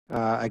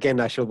Again,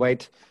 I shall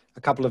wait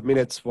a couple of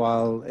minutes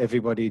while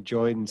everybody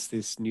joins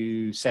this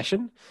new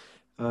session.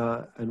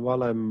 And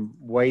while I'm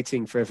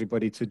waiting for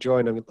everybody to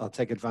join, I'll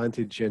take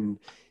advantage and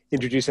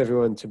introduce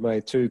everyone to my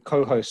two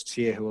co-hosts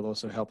here who will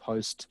also help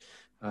host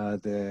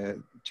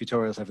the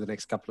tutorials over the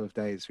next couple of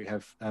days. We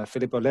have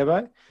Filippo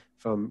Levi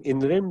from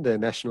INRIM, the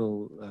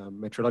National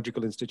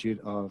Meteorological Institute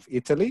of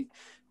Italy,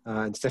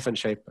 and Stefan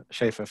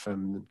Schaefer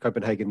from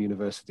Copenhagen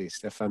University.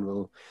 Stefan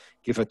will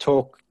give a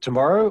talk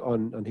tomorrow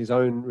on his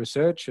own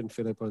research, and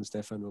Filippo and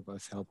Stefan will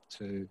both help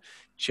to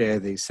chair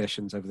these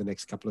sessions over the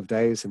next couple of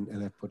days,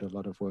 and have put a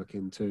lot of work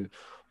into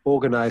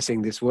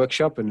organizing this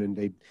workshop and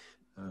indeed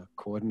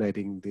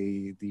coordinating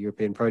the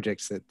European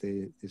projects that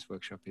this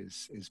workshop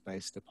is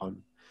based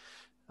upon.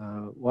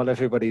 While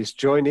everybody is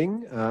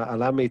joining,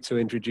 allow me to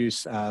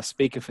introduce our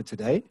speaker for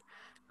today,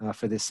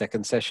 for this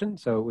second session.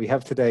 So we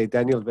have today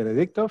Daniel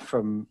Benedicto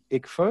from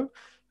ICFO.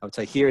 I would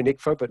say here in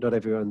ICFO, but not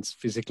everyone's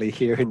physically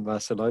here in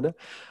Barcelona.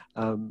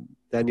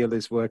 Daniel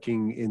is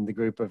working in the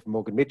group of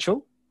Morgan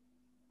Mitchell,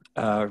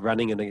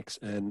 running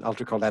an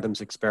ultra-cold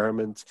atoms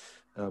experiment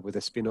with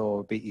a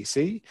spin-or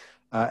BEC,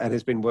 and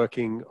has been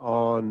working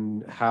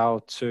on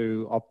how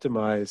to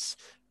optimize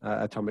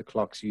atomic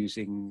clocks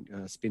using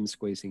spin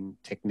squeezing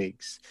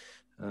techniques.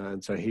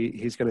 And so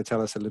he's going to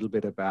tell us a little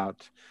bit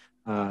about,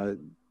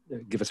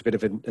 give us a bit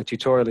of a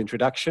tutorial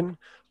introduction,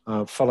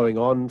 following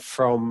on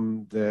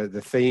from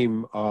the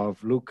theme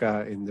of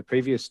Luca in the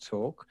previous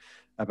talk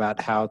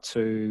about how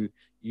to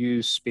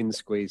use spin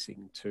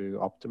squeezing to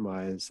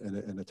optimize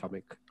an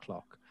atomic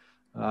clock.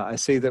 I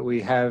see that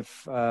we have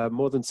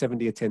more than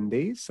 70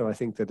 attendees, so I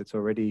think that it's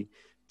already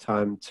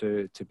time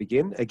to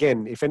begin.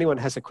 Again, if anyone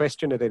has a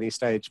question at any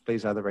stage,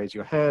 please either raise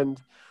your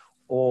hand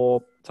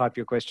or type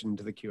your question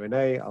into the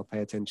Q&A. I'll pay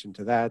attention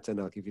to that, and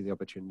I'll give you the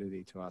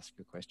opportunity to ask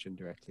your question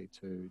directly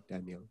to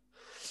Daniel.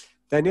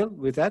 Daniel,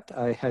 with that,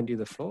 I hand you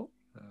the floor.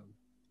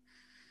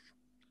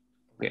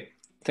 Okay,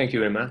 thank you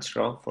very much,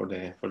 Rob, for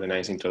the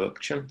nice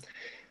introduction.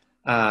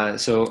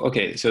 So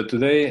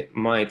today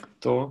my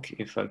talk,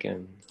 if I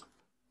can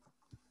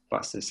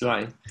pass the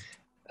slide,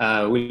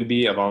 will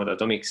be about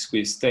atomic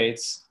squeeze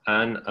states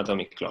and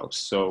atomic clocks.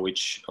 So,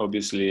 which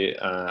obviously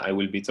I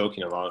will be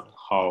talking about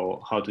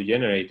how to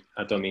generate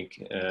atomic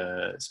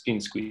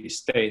spin squeeze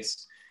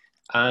states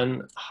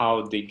and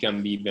how they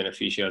can be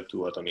beneficial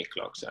to atomic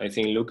clocks. I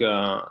think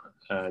Luca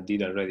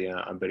did already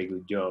a very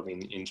good job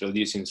in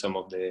introducing some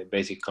of the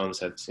basic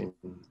concepts in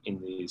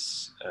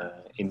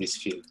this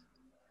field.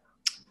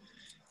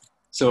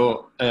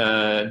 So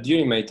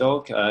during my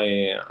talk,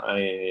 I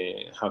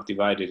have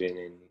divided it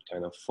in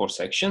kind of 4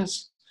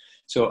 sections.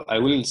 So I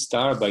will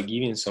start by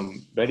giving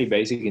some very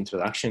basic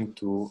introduction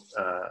to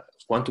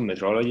quantum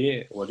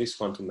metrology, what is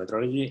quantum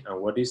metrology, and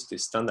what is the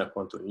standard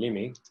quantum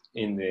limit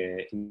in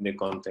the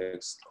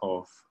context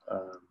of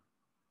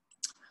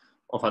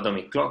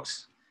atomic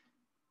clocks.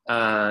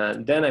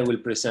 Then I will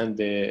present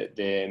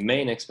the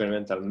main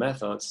experimental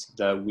methods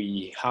that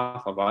we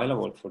have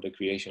available for the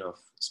creation of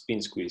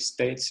spin squeeze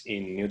states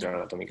in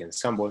neutral atomic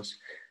ensembles.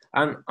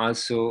 And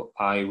also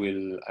I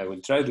will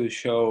try to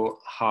show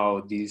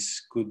how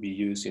this could be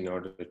used in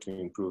order to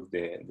improve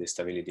the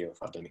stability of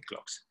atomic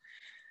clocks.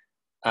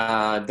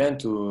 Then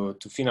to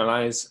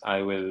finalize,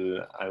 I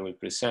will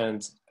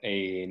present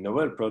a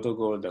novel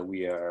protocol that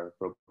we are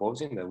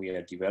proposing, that we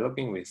are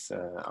developing with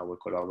our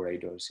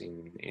collaborators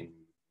in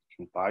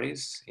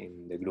Paris,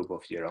 in the group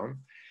of Jérôme,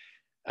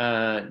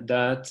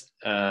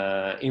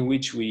 in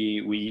which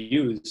we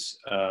use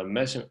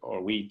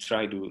we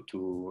try to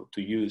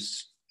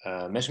use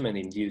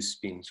measurement-induced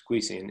spin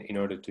squeezing in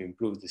order to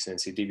improve the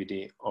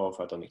sensitivity of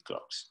atomic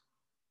clocks.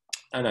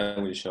 And I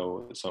will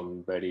show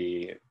some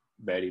very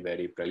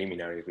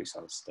preliminary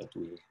results that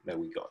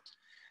we got.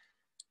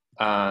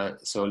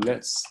 So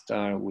let's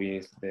start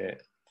with the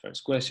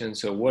first question.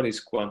 So what is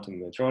quantum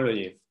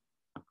metrology?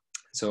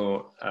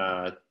 So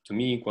to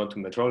me,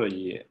 quantum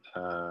metrology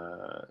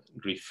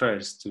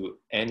refers to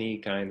any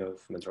kind of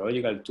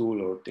metrological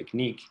tool or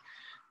technique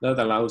that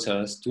allows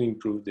us to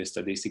improve the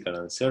statistical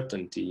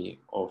uncertainty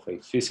of a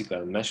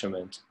physical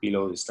measurement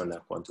below the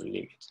standard quantum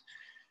limit.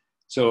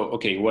 So,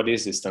 okay, what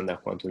is the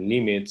standard quantum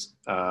limit?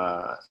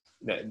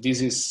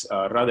 This is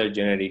a rather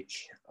generic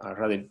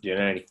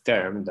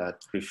term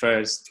that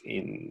refers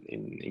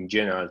in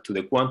general to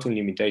the quantum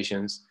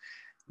limitations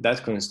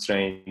that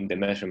constrain the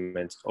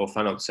measurement of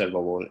an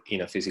observable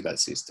in a physical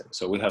system.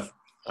 So we have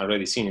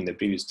already seen in the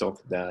previous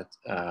talk that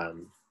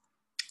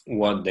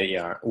what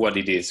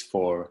it is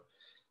for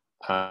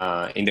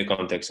in the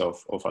context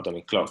of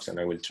atomic clocks, and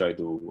I will try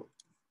to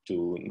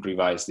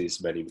revise this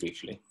very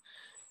briefly.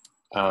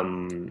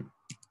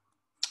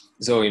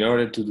 So in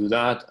order to do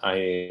that,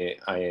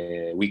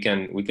 we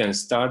can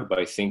start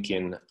by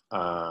thinking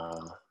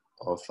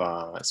of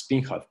a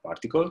spin half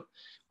particle,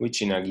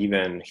 which in a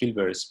given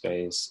Hilbert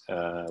space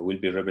will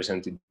be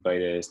represented by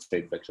the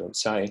state vector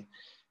psi.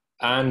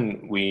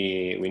 And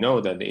we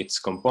know that its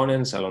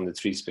components along the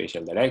 3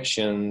 spatial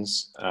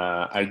directions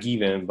are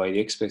given by the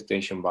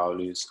expectation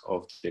values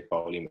of the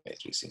Pauli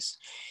matrices.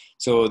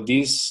 So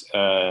this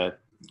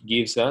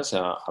gives us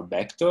a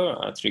vector,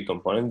 a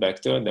three-component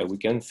vector that we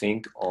can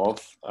think of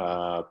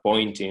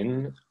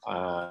pointing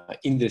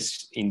in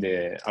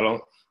the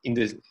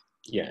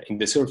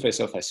surface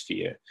of a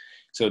sphere.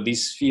 So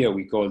this sphere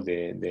we call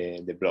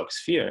the block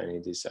sphere, and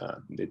it is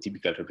the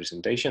typical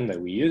representation that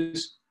we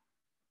use.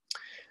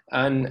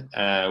 And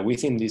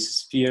within this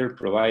sphere,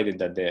 provided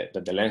that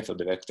the length of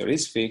the vector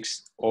is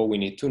fixed, all we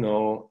need to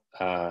know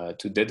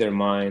to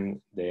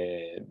determine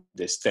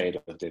the state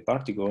of the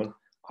particle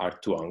are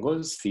two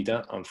angles,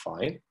 theta and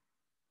phi.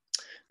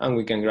 And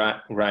we can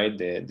write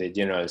the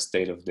general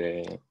state of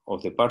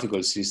the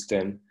particle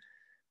system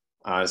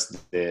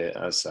as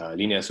a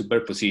linear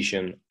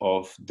superposition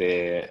of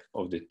the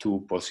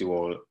two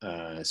possible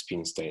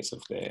spin states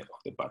of the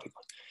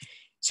particle.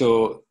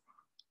 So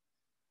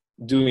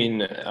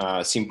doing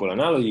a simple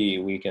analogy,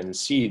 we can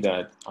see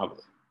that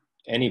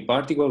any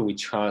particle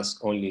which has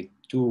only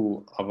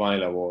two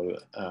available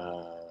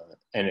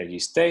energy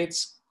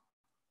states,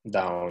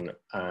 down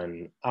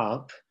and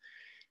up,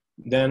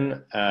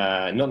 then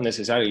not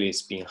necessarily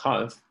spin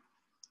half,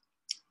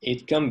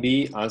 it can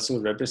be also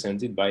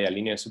represented by a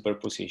linear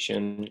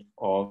superposition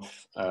of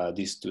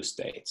these two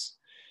states.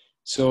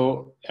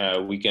 So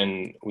we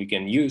can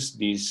use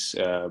this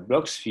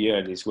block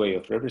sphere, this way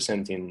of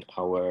representing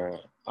our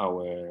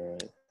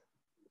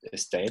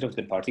state of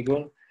the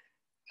particle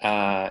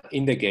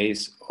in the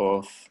case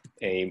of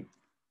a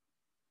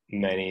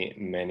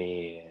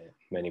many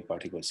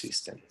particle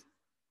system,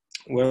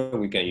 where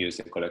we can use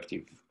the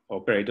collective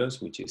operators,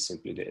 which is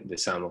simply the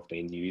sum of the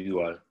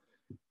individual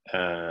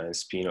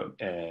spin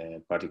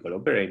particle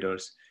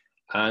operators,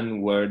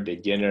 and where the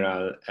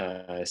general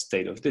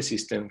state of the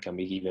system can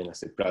be given as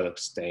the product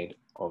state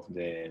of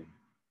the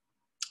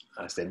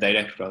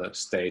direct product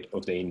state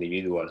of the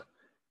individual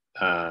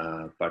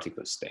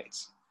particle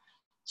states.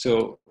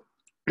 So,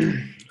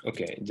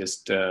 okay,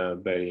 just to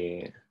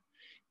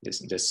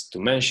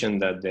mention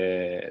that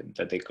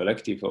the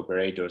collective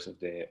operators of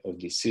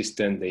this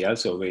system, they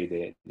also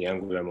obey the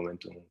angular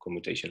momentum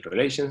commutation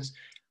relations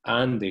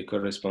and the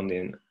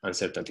corresponding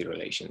uncertainty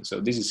relations.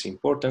 So this is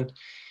important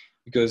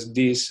because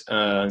these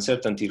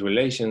uncertainty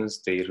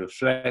relations, they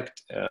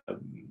reflect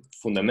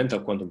fundamental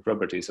quantum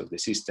properties of the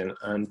system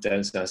and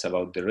tells us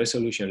about the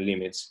resolution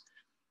limits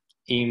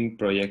in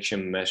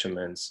projection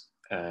measurements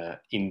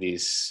in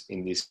this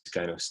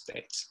kind of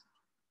states.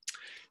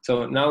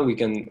 So now we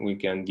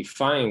can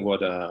define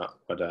what a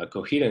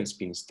coherent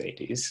spin state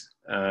is.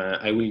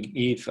 I will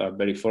give a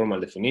very formal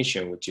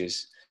definition, which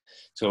is,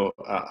 so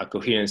a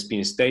coherent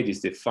spin state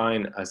is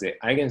defined as the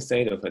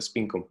eigenstate of a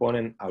spin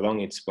component along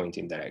its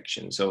pointing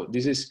direction. So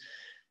this is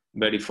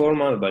very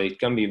formal, but it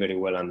can be very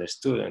well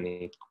understood, and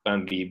it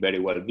can be very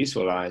well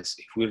visualized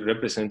if we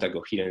represent a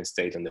coherent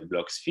state on the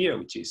block sphere,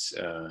 which is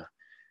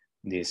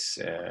this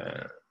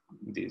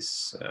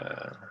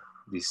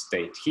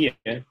state here,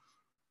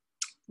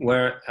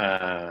 where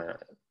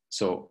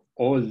so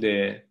all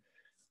the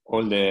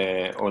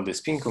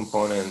spin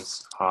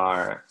components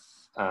are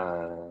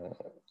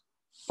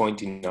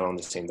pointing along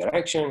the same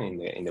direction,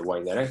 in the y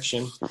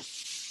direction,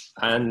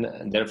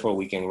 and therefore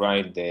we can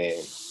write the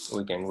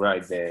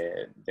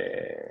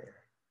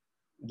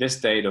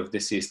state of the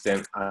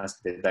system as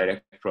the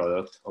direct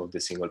product of the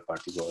single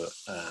particle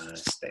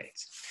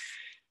states.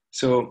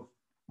 So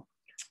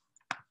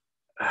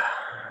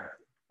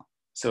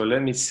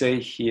let me say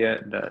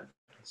here that,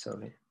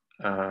 sorry,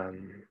 I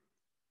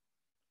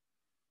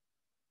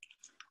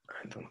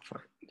don't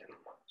find the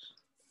mouse.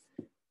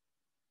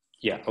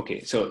 Yeah,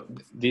 okay. So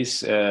this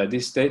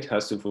state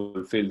has to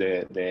fulfill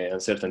the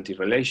uncertainty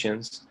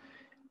relations,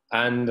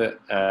 and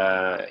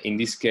in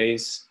this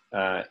case,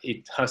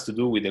 it has to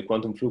do with the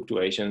quantum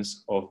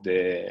fluctuations of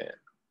the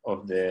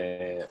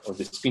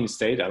spin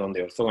state along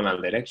the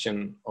orthogonal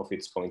direction of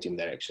its pointing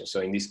direction.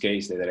 So in this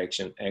case, the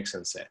direction x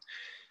and z.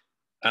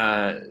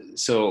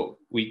 So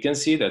we can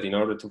see that in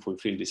order to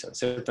fulfill these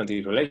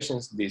uncertainty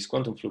relations, these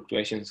quantum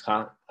fluctuations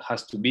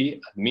has to be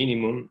at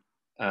minimum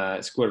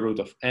square root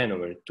of n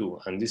over 2,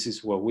 and this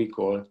is what we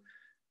call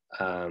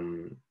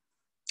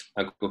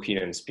a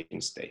coherent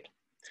spin state.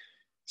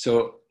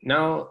 So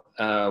now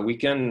we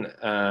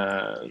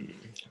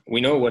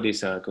know what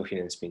is a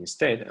coherent spin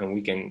state, and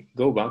we can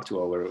go back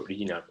to our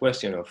original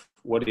question of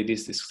what it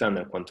is the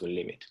standard quantum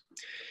limit.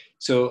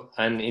 So,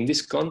 and in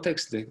this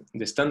context,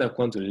 the standard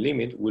quantum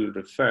limit will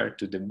refer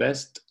to the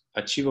best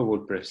achievable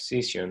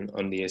precision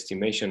on the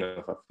estimation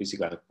of a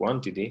physical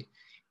quantity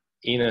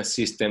in a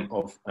system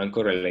of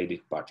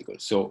uncorrelated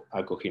particles, so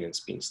a coherent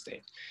spin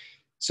state.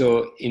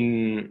 So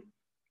in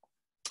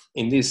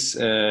this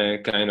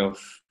kind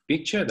of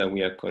picture that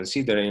we are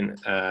considering,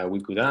 we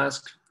could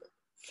ask,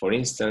 for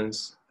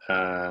instance,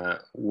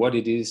 what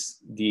it is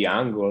the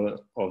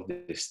angle of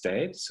the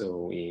state.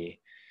 So we,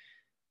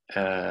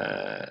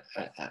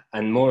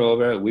 and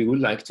moreover, we would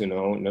like to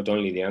know not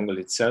only the angle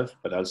itself,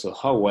 but also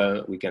how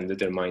well we can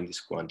determine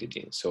this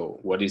quantity. So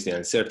what is the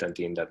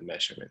uncertainty in that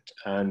measurement?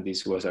 And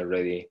this was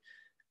already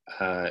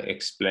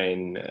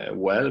explained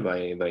well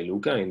by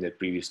Luca in the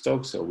previous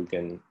talk. So we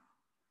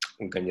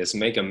we can just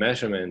make a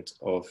measurement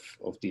of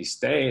these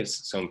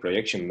states, some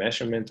projection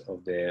measurement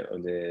of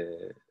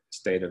the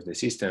state of the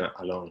system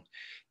along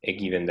a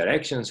given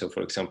direction. So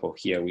for example,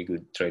 here we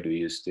could try to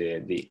use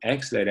the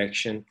X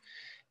direction,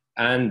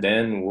 and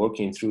then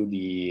working through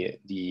the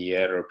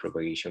error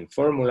propagation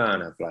formula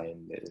and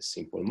applying the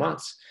simple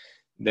maths,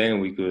 then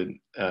we could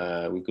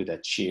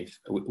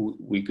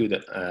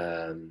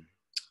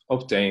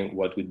obtain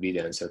what would be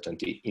the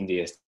uncertainty in the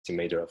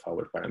estimator of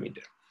our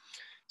parameter.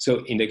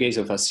 So in the case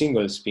of a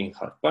single spin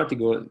half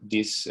particle,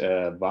 this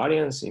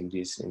variance in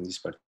this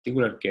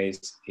particular case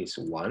is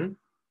 1.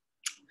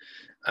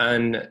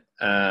 And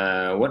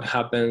what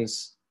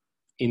happens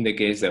in the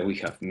case that we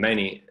have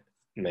many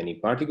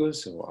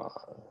particles, so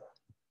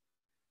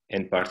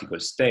n particle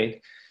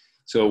state?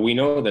 So we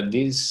know that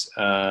this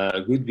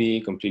would be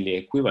completely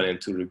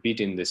equivalent to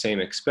repeating the same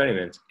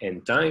experiment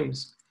n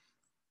times,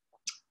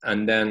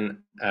 and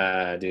then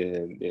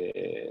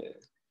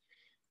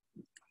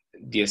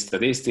the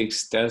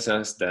statistics tells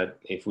us that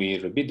if we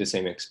repeat the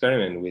same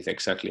experiment with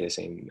exactly the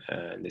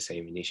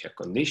same initial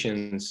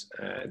conditions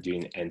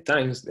during n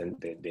times, then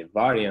the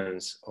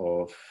variance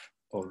of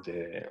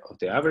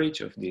the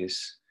average of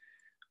these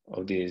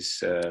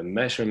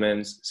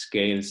measurements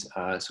scales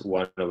as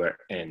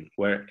 1/n,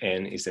 where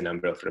n is the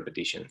number of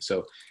repetitions.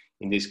 So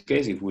in this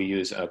case, if we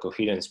use a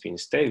coherent spin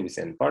state with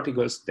n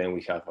particles, then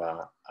we have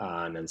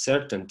an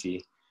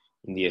uncertainty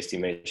in the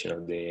estimation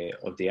of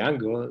the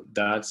angle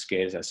that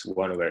scales as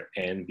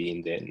 1/n,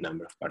 being the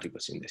number of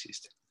particles in the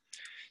system.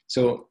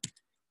 So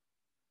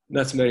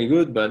that's very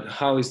good, but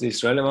how is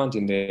this relevant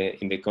in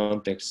the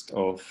context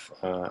of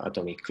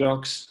atomic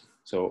clocks?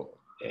 So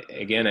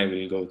again, I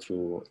will go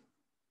through.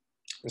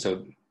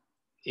 So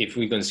if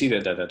we consider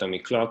that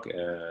atomic clock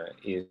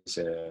is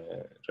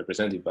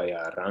represented by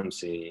a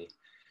Ramsey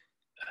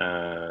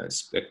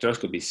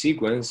spectroscopy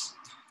sequence,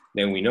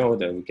 then we know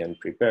that we can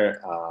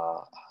prepare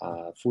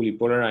a fully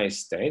polarized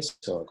state,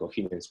 so a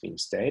coherent spin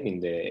state in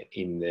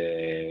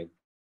the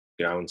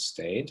ground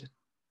state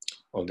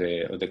of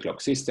the clock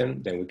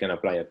system. Then we can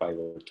apply a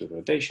pi/2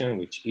 rotation,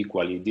 which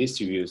equally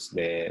distributes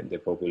the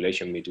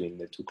population between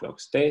the two clock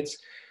states.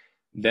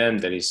 Then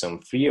there is some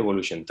free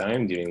evolution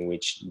time during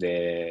which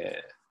the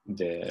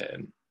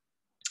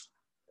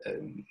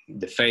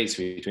phase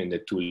between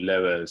the two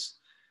levels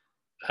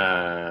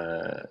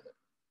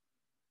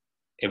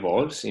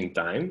evolves in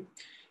time,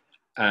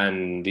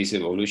 and this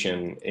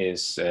evolution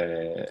is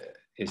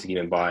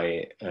given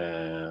by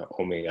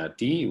omega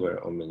t, where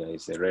omega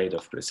is the rate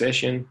of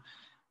precession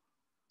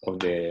of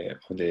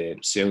the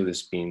pseudo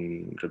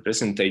spin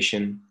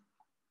representation.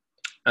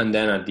 And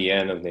then at the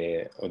end of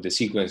the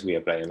sequence, we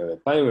apply another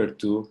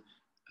pi/2,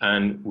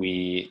 and we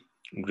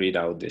read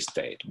out the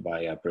state by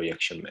a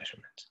projection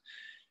measurement.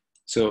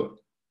 So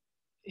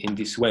in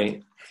this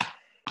way,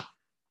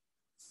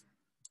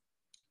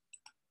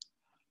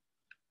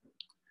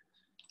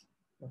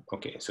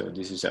 okay, so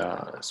this is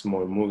a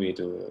small movie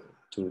to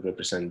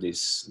represent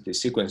this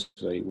sequence,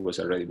 but it was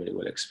already very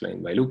well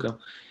explained by Luca.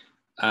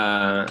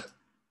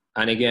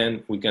 And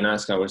again, we can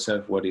ask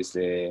ourselves what is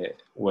the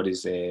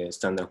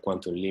standard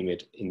quantum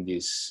limit in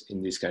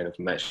this kind of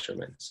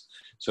measurements.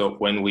 So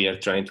when we are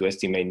trying to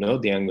estimate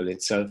not the angle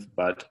itself,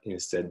 but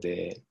instead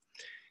the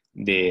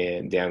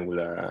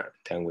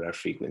angular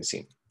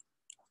frequency.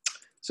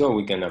 So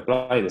we can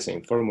apply the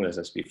same formulas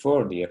as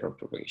before, the error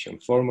propagation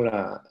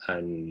formula,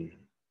 and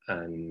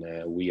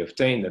we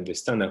obtain that the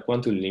standard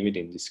quantum limit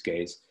in this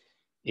case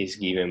is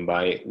given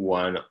by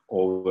 1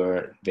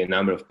 over the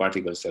number of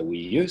particles that we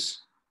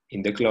use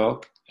in the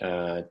clock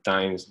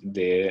times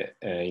the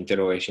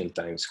interrogation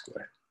time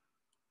squared.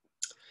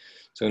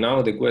 So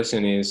now the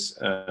question is,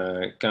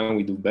 can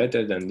we do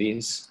better than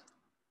this?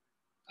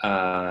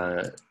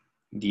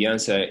 The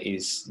answer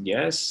is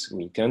yes,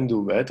 we can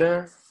do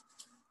better.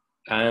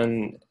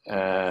 And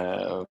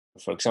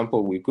for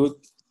example, we could,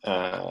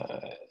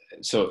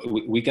 so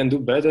we can do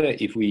better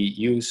if we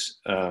use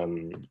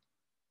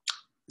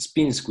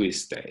spin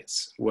squeeze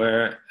states,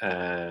 where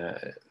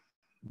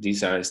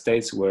these are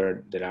states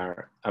where there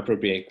are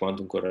appropriate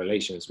quantum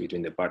correlations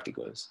between the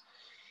particles.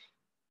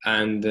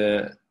 And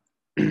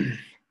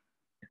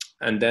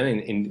then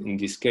in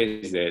this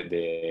case,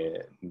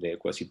 the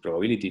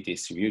quasi-probability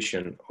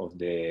distribution of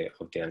the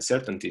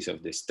uncertainties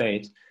of the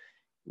state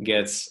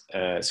gets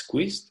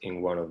squeezed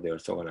in one of the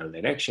orthogonal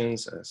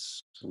directions,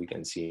 as we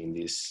can see in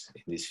this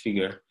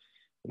figure,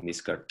 in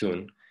this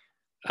cartoon.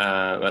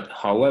 But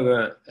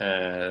however,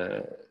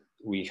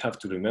 we have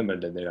to remember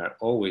that there are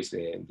always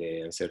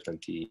the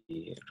uncertainty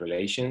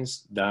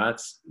relations that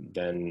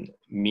then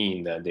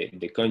mean that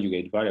the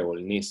conjugate variable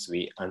needs to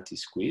be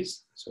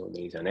anti-squeezed. So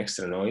there is an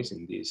extra noise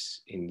in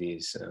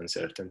this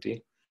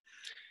uncertainty.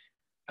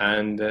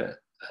 And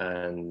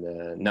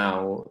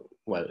now,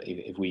 well,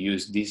 if we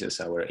use this as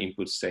our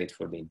input state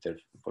for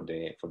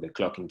the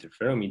clock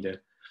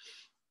interferometer,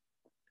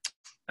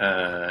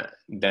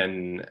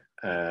 then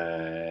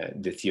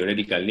the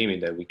theoretical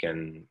limit that we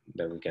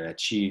can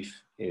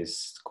achieve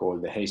is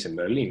called the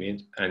Heisenberg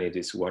limit, and it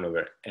is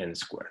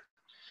 1/n².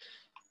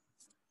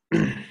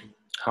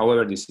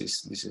 However, this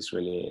is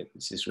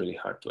really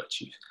hard to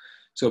achieve.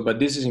 So, but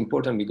this is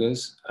important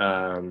because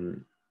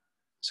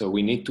so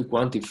we need to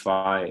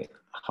quantify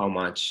how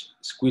much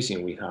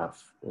squeezing we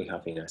have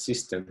in a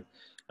system,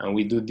 and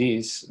we do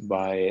this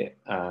by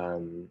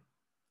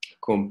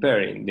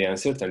comparing the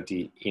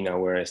uncertainty in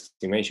our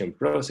estimation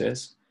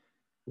process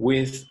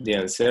with the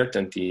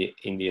uncertainty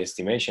in the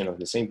estimation of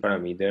the same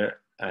parameter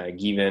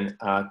given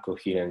a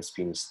coherent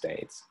spin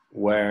state,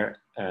 where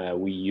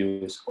we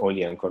use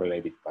only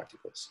uncorrelated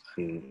particles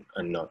and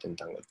not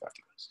entangled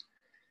particles.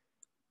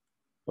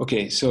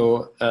 Okay,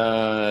 so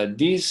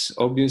this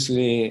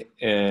obviously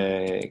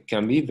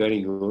can be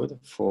very good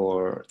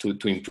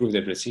to improve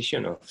the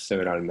precision of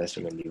several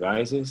measurement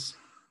devices.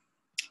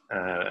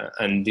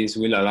 And this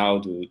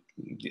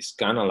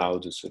can allow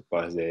to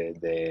surpass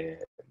the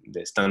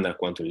standard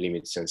quantum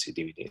limit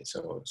sensitivity.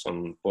 So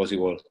some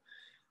possible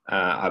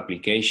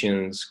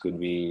applications could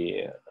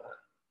be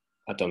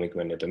atomic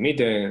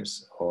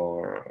magnetometers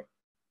or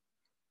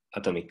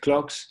atomic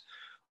clocks,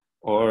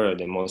 or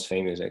the most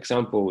famous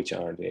example, which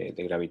are the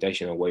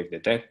gravitational wave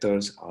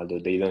detectors, although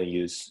they don't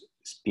use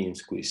spin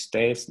squeeze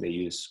states, they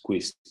use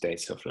squeeze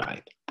states of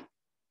light.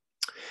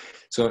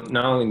 So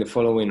now in the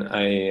following,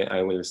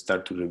 I will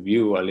start to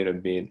review a little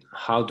bit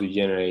how to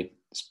generate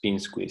spin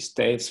squeeze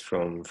states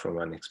from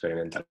an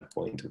experimental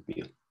point of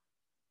view.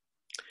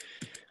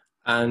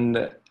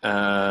 And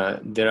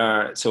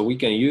so we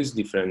can use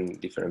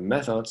different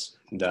methods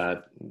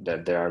that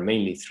there are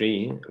mainly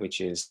three,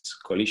 which is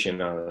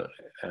collisional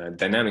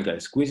dynamical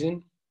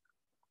squeezing,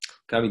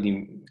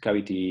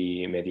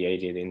 cavity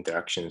mediated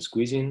interaction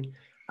squeezing,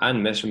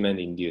 and measurement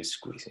induced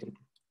squeezing.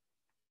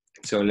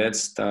 So let's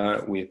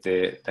start with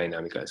the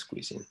dynamical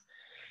squeezing.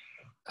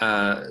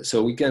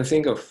 So we can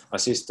think of a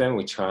system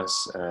which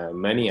has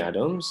many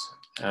atoms,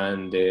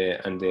 and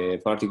the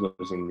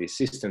particles in this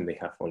system, they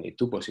have only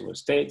two possible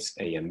states,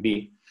 A and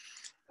B,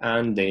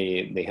 and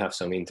they have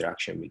some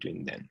interaction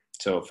between them.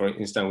 So for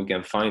instance, we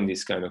can find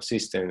this kind of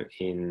system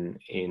in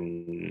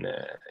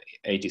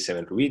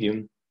 87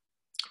 rubidium,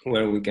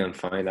 where we can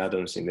find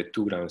atoms in the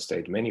two ground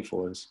state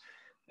manifolds,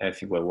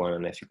 F equal 1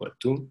 and F equal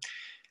 2.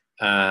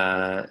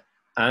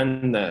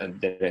 And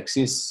there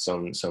exists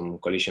some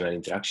collisional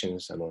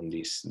interactions among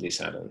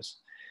these atoms.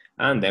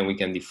 And then we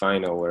can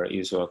define our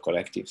usual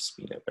collective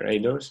spin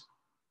operators.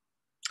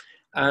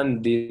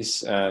 And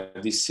this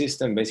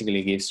system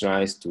basically gives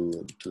rise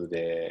to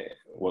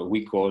what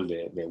we call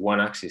the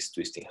one-axis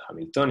twisting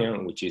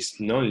Hamiltonian, which is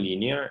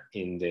nonlinear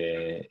in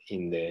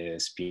the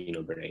spin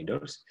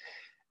operators.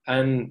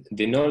 And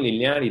the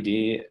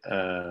nonlinearity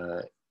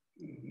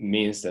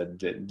means that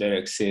there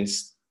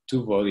exists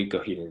two body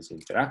coherence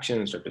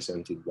interactions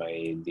represented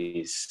by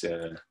this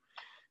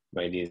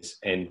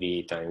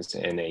NV times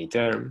NA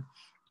term.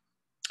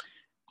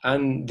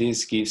 And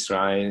this gives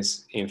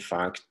rise, in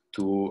fact,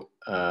 to,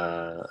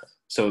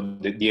 so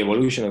the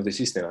evolution of the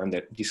system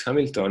under this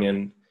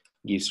Hamiltonian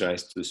gives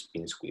rise to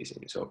spin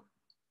squeezing. So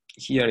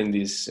here in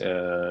this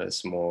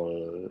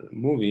small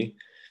movie,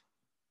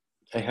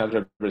 I have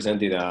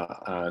represented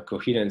a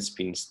coherent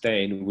spin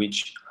state,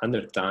 which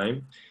under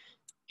time,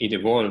 it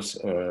evolves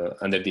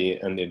under the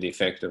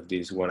effect of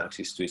this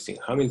one-axis twisting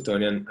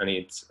Hamiltonian, and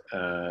it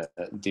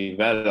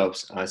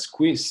develops a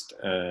squeezed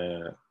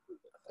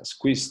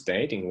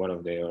state in one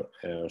of the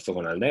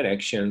orthogonal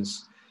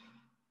directions,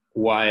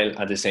 while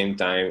at the same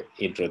time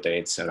it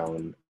rotates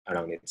around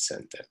its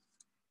center.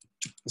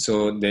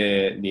 So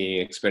the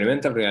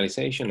experimental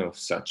realization of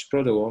such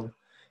protocol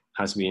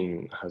has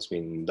been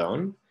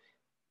done,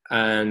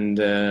 and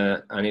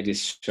it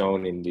is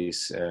shown in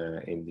these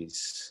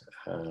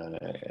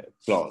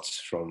plots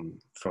from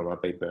a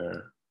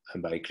paper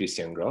by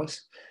Christian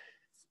Gross.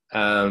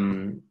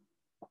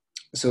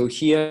 So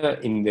here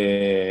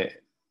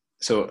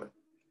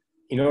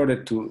in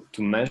order to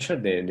measure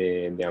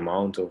the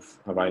amount of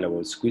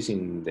available squeezing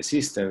in the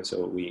system,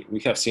 so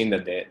we have seen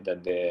that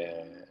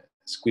the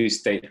squeeze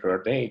state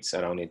rotates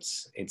around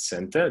its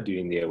center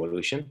during the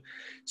evolution.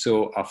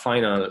 So a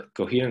final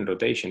coherent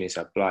rotation is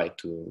applied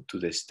to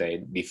the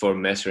state before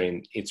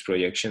measuring its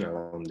projection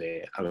along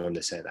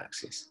the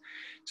z-axis.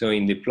 So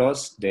in the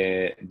plots,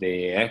 the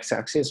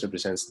x-axis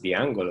represents the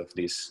angle of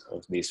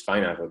this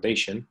final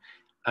rotation,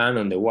 and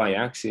on the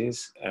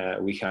y-axis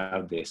we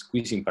have the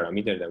squeezing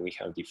parameter that we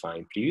have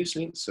defined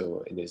previously.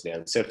 So it is the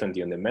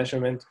uncertainty on the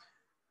measurement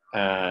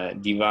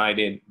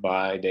divided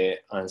by the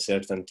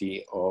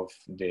uncertainty of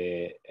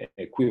the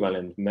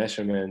equivalent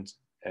measurement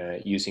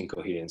using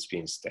coherent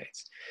spin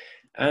states.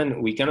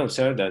 And we can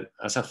observe that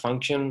as a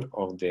function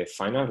of the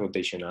final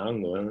rotation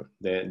angle,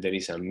 there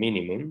is a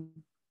minimum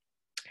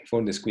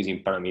for the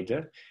squeezing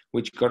parameter,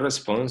 which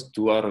corresponds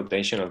to a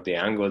rotation of the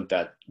angle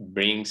that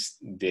brings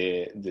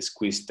the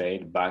squeeze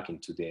state back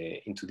into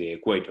the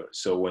equator.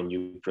 So when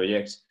you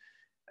project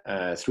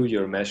through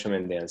your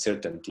measurement, the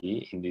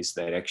uncertainty in this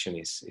direction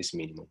is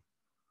minimum.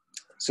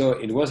 So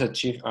it was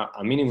achieved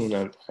a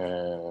minimum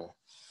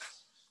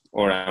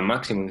or a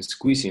maximum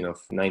squeezing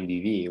of 9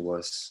 dB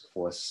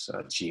was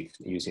achieved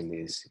using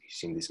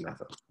this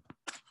method.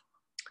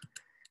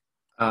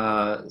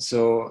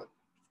 So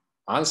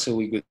also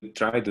we could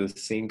try to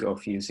think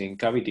of using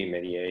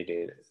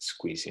cavity-mediated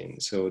squeezing.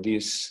 So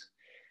this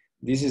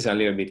is a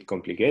little bit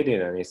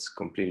complicated and it's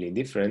completely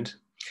different.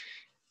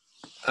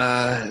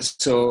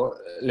 So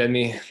let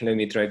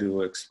me try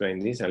to explain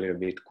this a little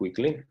bit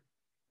quickly.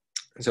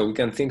 So we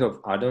can think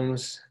of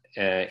atoms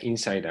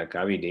inside a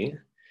cavity,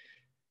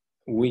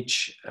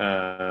 which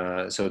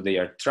so they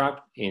are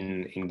trapped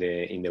in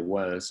the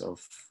wells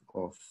of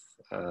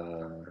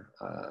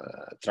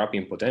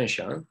trapping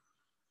potential.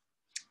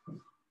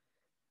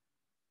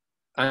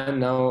 And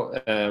now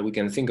we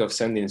can think of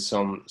sending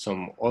some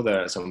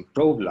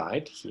probe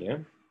light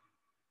here,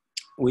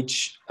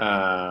 which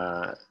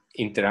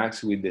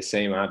interacts with the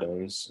same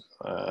atoms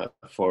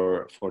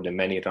for the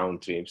many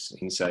round trips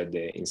inside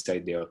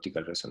the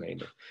optical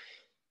resonator.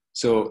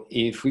 So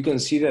if we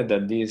consider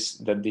that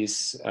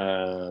these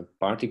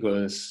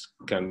particles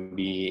can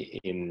be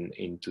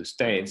in two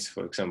states,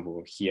 for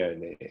example, here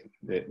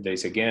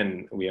there's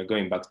again, we are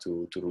going back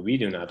to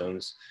rubidium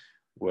atoms,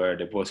 where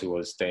the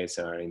possible states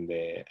are in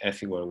the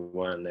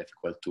F=1,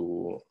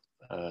 F=2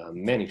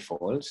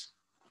 manifolds.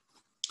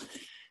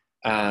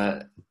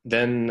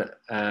 Then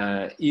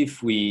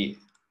if we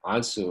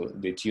also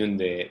detune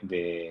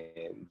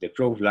the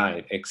probe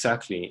light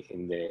exactly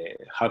in the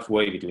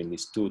halfway between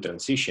these two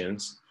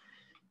transitions,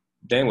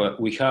 then what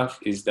we have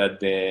is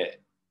that the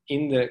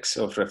index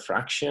of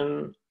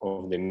refraction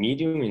of the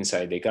medium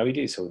inside the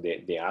cavity, so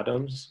the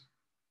atoms,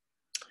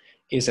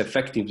 is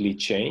effectively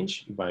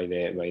changed by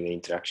the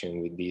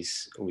interaction with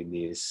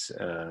this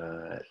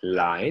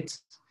light,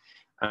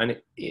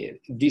 and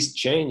this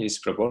change is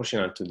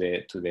proportional to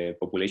the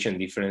population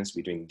difference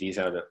between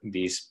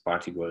these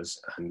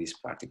particles and these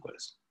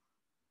particles.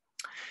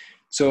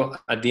 So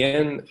at the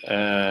end,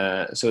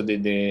 so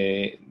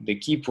the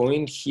key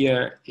point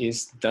here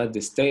is that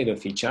the state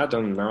of each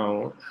atom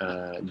now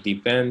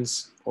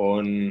depends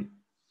on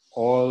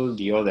all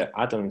the other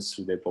atoms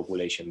through the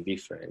population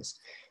difference.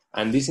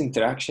 And these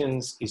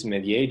interactions is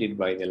mediated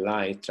by the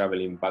light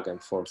traveling back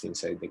and forth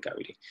inside the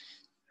cavity.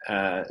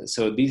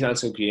 So this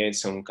also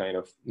creates some kind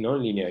of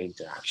nonlinear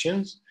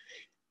interactions.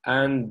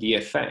 And the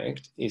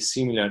effect is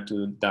similar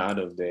to that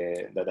of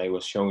that I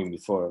was showing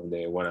before of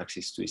the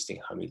one-axis twisting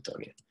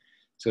Hamiltonian.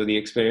 So the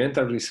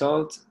experimental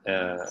result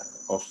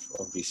of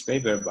this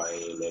paper by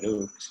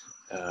Leroux,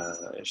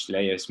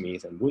 Schleyer,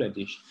 Smith, and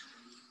Buletich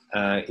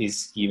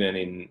is given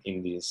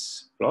in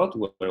this plot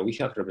where we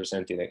have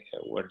represented,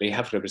 where they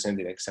have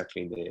represented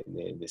exactly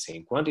the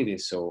same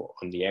quantities. So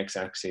on the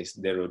x-axis,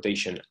 the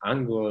rotation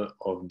angle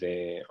of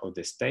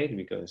the state,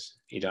 because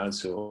it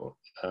also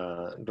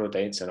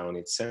rotates around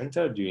its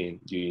center during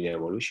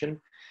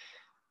evolution.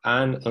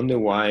 And on the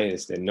y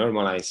is the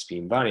normalized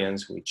spin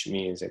variance, which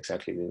means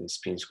exactly the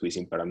spin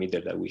squeezing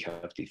parameter that we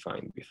have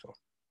defined before.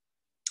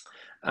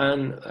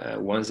 And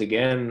once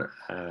again,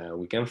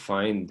 we can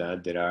find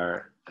that there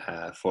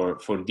are,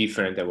 for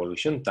different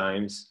evolution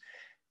times,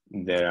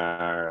 there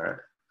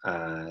are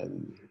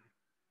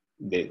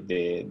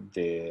the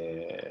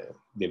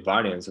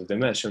variance of the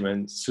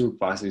measurement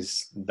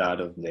surpasses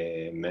that of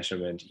the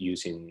measurement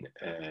using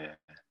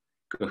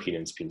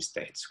coherent spin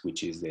states,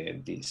 which is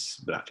this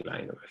black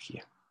line over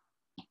here.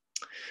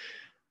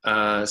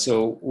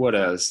 So what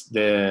else?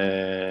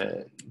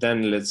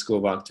 Then let's go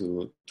back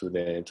to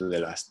the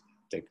last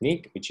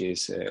technique, which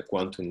is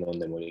quantum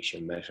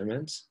non-demolition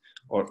measurements,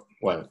 or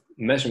well,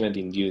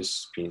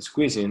 measurement-induced spin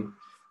squeezing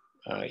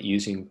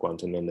using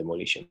quantum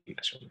non-demolition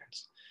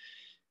measurements.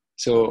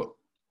 So,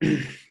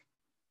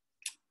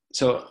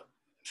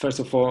 first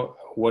of all,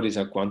 what is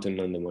a quantum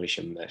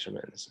non-demolition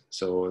measurements?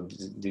 So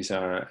these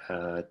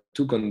are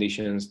two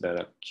conditions that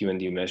a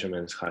QND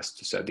measurement has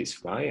to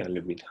satisfy, a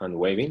little bit hand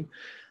waving.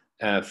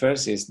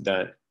 First is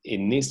that it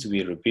needs to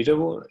be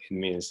repeatable. It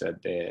means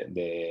that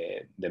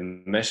the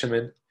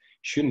measurement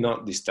should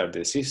not disturb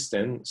the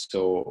system,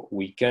 so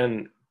we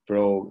can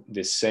probe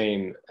the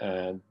same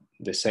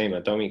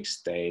atomic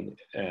state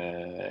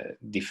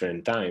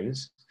different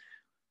times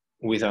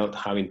without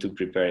having to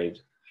prepare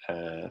it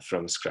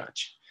from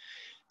scratch.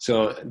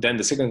 So then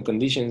the second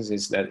condition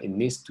is that it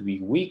needs to be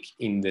weak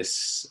in the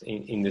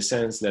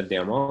sense that the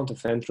amount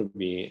of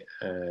entropy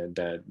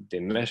that the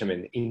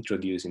measurement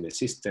introduced in the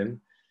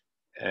system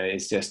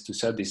is just to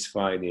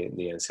satisfy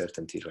the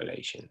uncertainty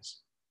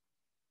relations.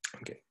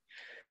 Okay.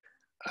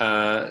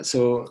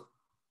 So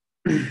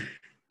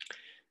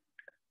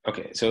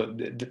okay. So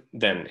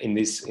then in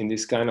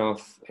this kind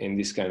of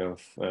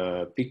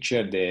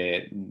picture,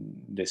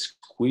 the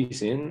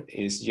squeezing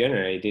is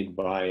generated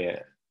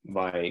by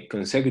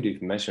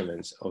consecutive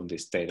measurements of the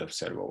state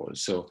observable.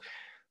 So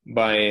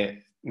by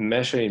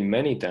measuring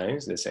many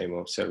times the same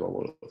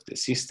observable of the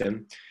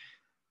system,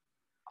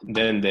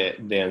 then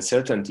the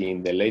uncertainty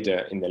in the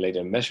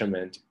later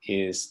measurement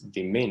is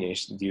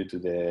diminished due to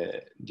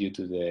the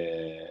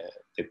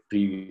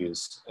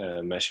previous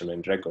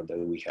measurement record that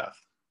we have.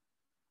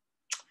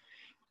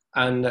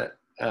 And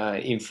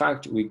in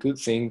fact, we could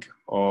think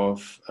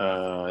of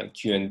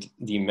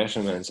QND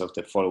measurements of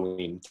the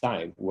following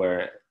type,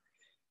 where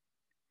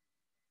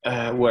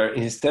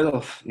instead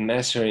of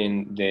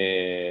measuring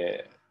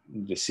the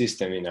the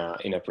system in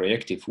a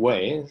projective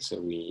way. So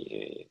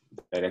we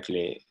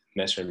directly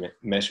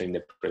measuring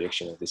the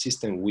projection of the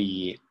system.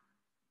 We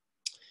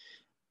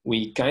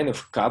kind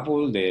of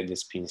couple the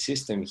spin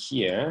system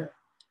here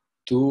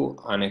to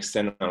an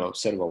external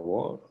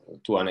observable,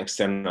 to an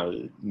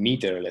external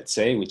meter, let's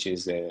say, which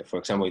is, for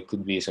example, it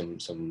could be some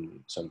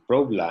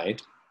probe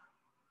light.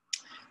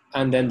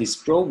 And then this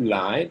probe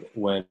light,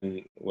 when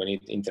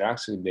it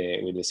interacts with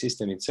the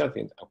system itself,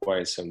 it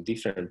acquires some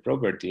different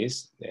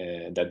properties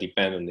that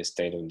depend on the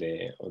state of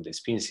the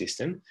spin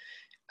system,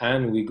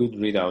 and we could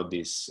read out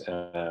these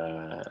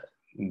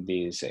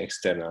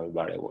external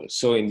variables.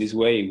 So in this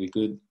way, we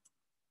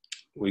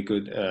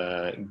could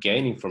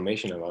gain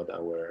information about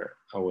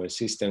our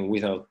system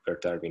without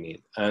perturbing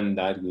it, and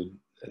that would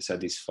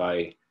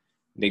satisfy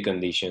the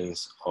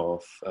conditions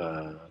of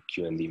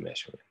QND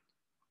measurement.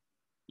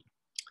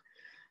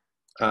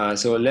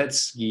 So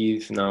let's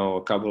give now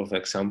a couple of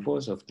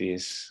examples of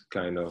this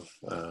kind of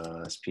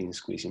spin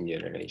squeezing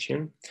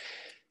generation.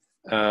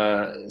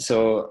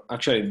 So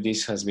actually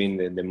this has been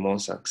the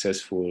most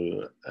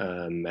successful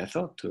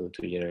method to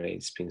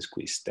generate spin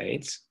squeeze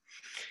states.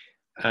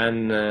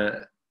 And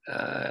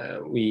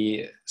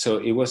so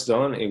it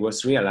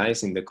was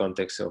realized in the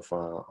context of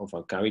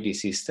a cavity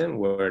system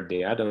where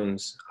the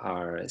atoms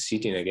are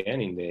sitting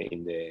again in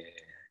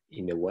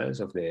the wells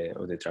of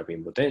the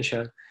trapping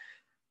potential.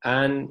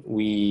 And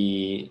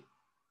we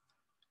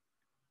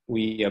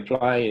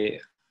apply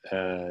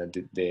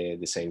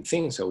the same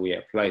thing. So we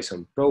apply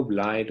some probe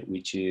light,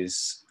 which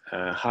is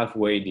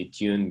halfway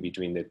detuned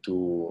between the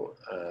two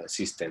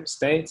system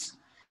states.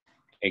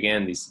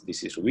 Again, this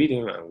is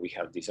rubidium, and we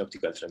have this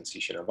optical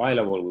transition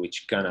available,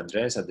 which can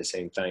address at the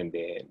same time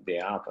the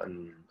up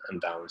and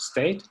down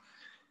state.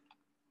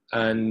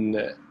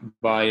 And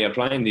by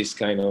applying this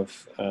kind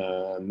of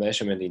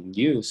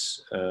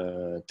measurement-induced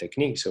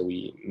technique, so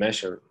we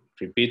measure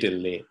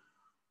repeatedly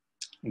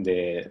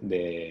the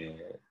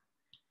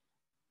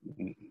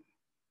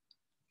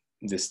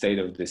state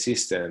of the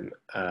system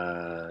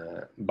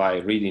by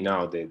reading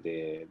out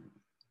the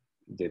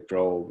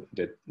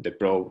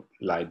probe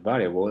light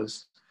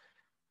variables,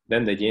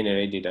 then they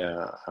generated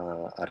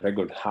a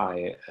record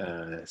high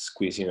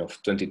squeezing of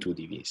 22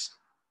 dBs.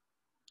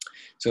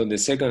 So the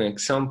second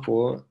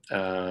example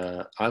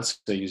also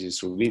uses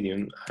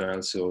rubidium and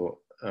also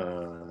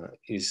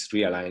is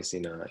realized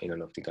in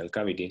an optical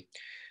cavity,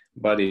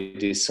 but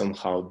it is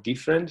somehow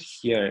different.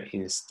 Here,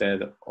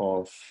 instead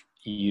of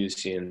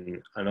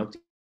using an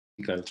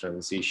optical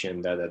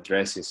transition that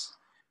addresses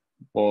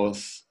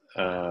both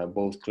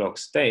clock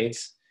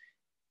states,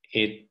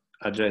 it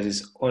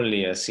addresses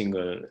only a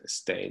single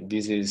state.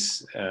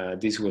 This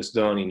was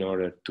done in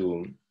order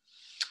to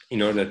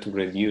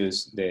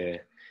reduce the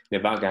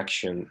back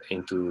action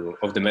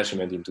of the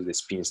measurement into the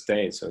spin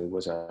state. So it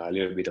was a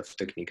little bit of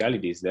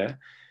technicalities there.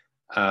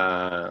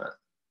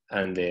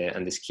 And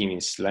the scheme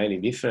is slightly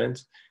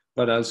different,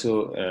 but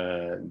also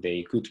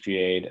they could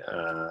create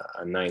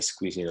a nice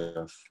squeezing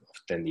of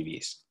 10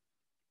 dBs.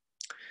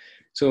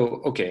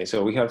 So, okay,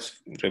 so we have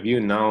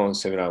reviewed now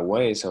several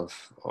ways of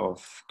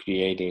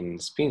creating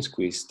spin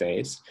squeeze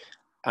states,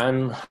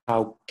 and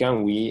how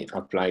can we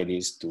apply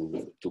this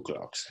to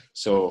clocks.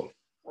 So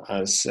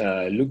as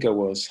Luca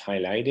was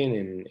highlighting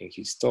in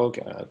his talk,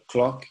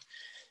 clock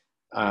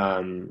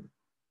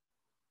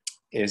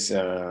is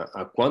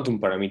a quantum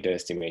parameter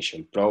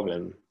estimation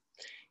problem,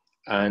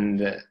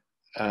 and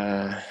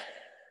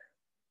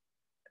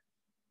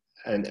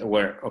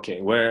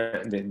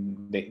where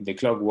the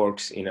clock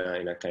works in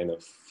a kind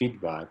of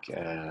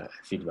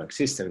feedback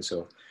system.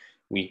 So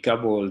we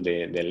couple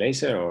the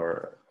laser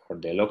or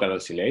the local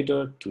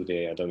oscillator to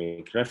the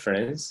atomic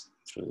reference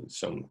through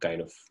some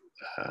kind of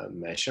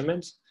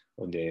measurements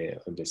of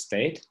the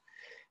state,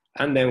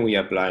 and then we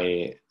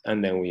apply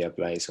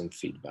some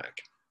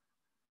feedback.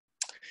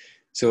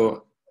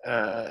 So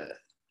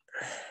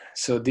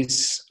so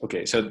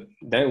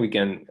then we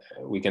can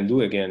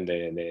do again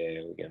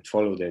we can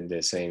follow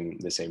the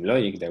same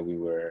logic that we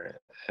were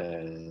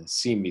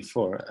seeing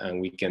before, and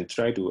we can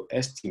try to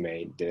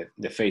estimate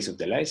the phase of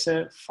the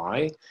laser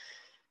phi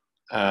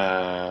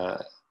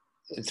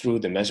through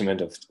the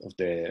measurement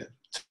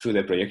through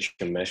the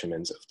projection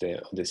measurements of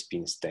the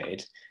spin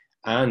state.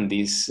 And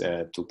these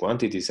two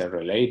quantities are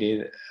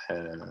related,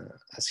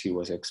 as he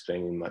was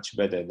explaining much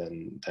better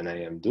than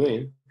I am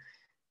doing,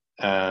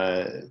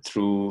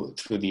 through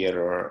the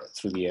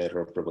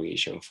error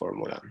propagation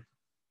formula.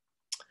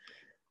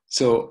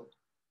 So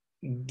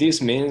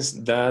this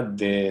means that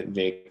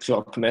the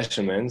clock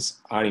measurements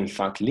are in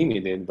fact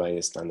limited by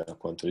the standard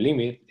quantum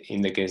limit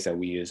in the case that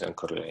we use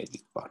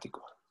uncorrelated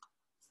particle.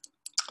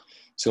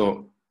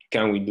 So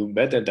can we do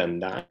better than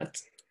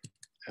that?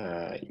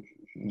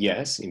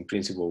 Yes, in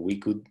principle we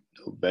could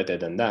do better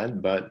than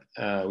that, but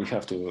we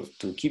have to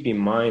keep in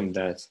mind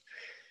that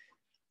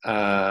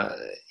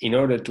in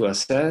order to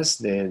assess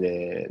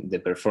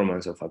the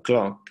performance of a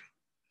clock,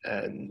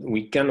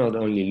 we cannot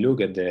only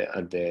look at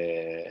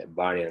the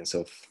variance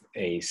of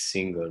a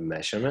single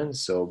measurement.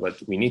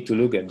 But we need to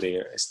look at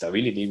their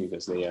stability,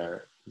 because they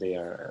are They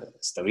are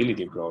a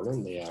stability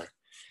problem.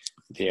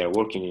 They are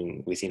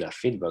working within a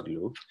feedback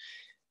loop.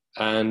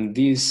 And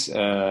this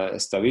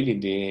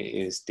stability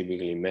is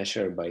typically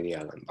measured by the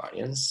Allen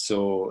variance.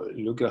 So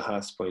Luca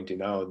has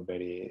pointed out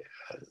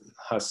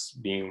has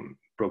been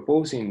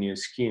proposing new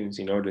schemes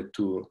in order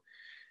to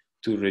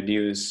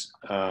reduce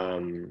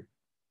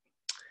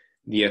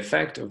the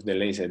effect of the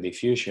laser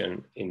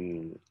diffusion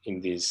in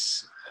the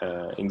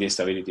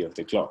stability of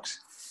the clocks.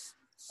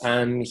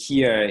 And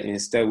here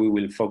instead we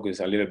will focus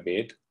a little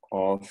bit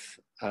of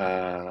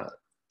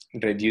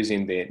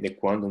reducing the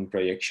quantum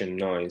projection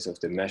noise of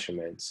the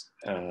measurements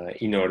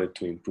in order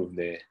to improve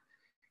the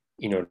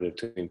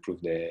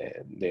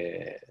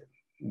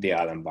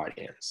Allen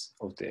variance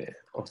of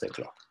the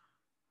clock.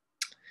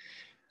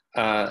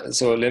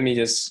 So let me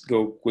just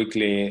go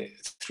quickly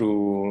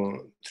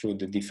through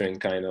the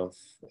different kind of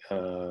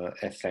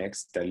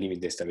effects that limit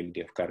the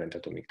stability of current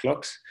atomic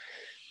clocks.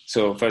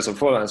 So first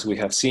of all, as we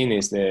have seen,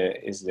 is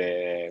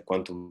the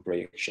quantum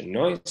projection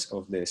noise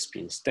of the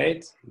spin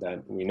state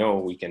that we know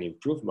we can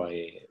improve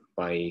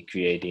by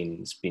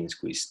creating spin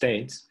squeeze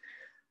states.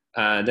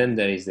 Then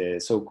there is the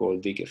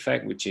so-called Dick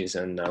effect, which is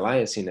an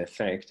aliasing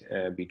effect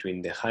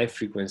between the high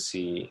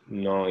frequency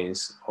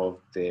noise of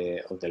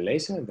the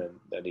laser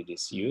that it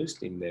is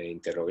used in the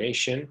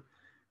interrogation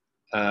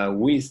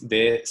with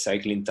the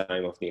cycling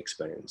time of the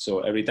experiment. So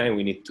every time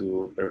we need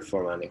to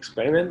perform an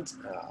experiment,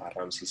 a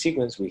Ramsey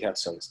sequence, we have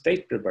some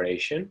state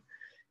preparation.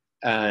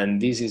 And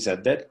this is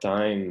at that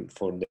time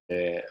for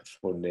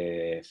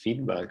the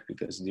feedback,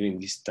 because during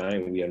this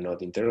time we are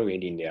not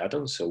interrogating the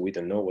atoms, so we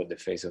don't know what the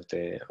phase of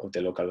the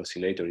local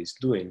oscillator is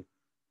doing.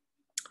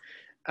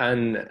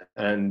 And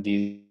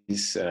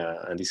this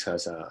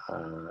has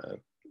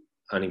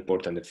an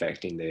important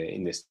effect in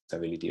the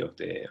stability of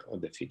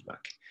the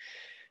feedback.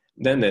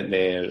 Then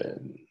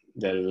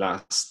the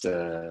last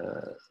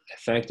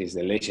effect is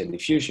the laser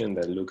diffusion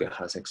that Luca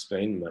has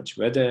explained much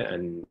better,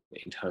 and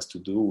it has to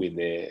do with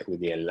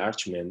the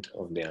enlargement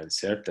of the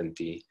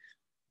uncertainty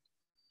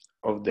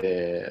of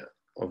the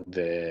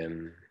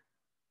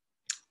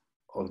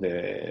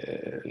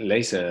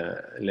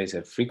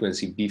laser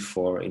frequency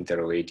before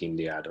interrogating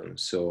the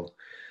atoms. So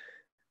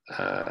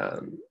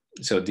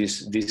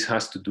this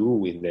has to do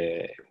with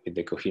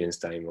the coherence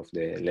time of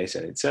the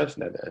laser itself,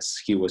 that, as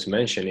he was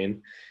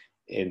mentioning,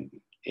 it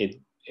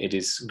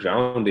is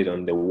grounded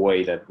on the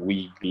way that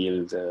we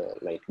build,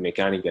 like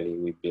mechanically,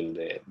 we build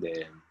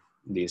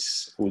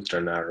these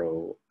ultra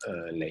narrow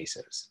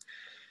lasers.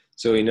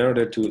 So in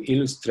order to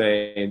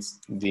illustrate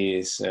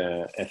these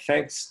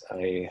effects,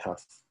 I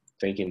have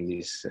taken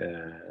this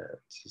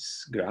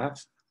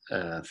graph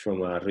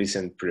from a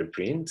recent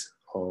preprint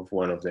of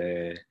one of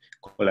the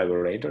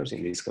collaborators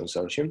in this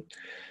consortium,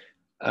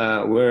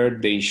 where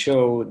they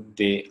show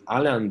the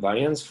Allen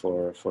variance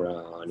for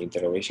an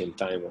interrogation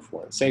time of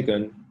 1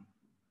 second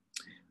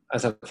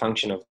as a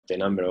function of the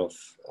number of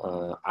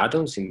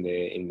atoms in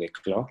the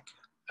clock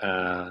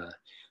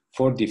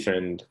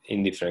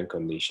in different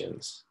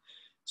conditions.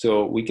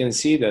 So we can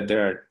see that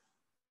there are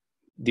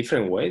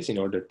different ways in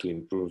order to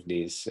improve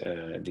this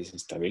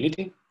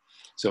stability.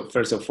 So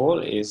first of all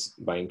is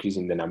by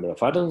increasing the number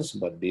of atoms,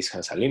 but this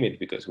has a limit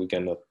because we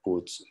cannot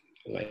put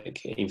like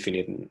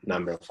infinite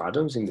number of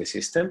atoms in the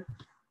system.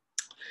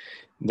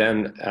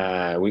 Then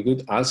we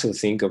could also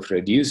think of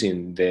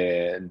reducing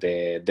the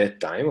dead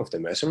time of the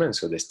measurement,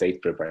 so the state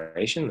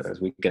preparation.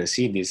 As we can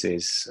see, this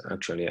is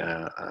actually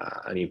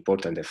an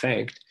important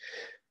effect.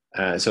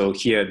 So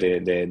here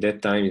the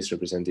dead time is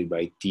represented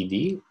by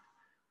TD.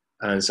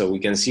 And so we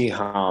can see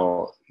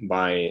how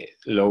by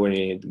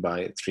lowering it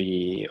by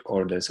 3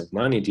 orders of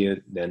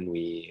magnitude, then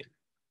we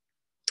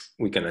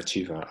can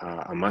achieve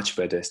a much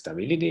better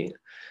stability.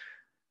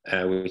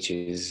 Which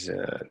is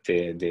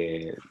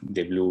the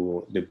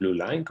blue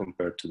line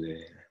compared to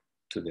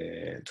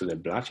the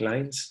black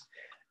lines.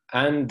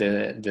 And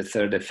the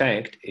third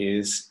effect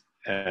is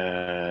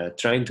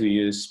trying to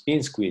use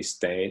spin squeeze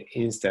state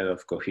instead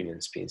of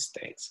coherent spin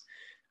states.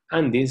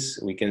 And this,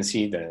 we can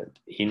see that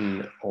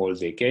in all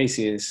the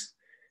cases,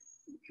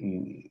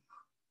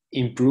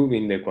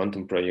 improving the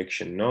quantum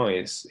projection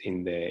noise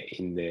in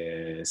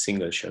the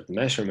single shot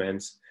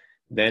measurements,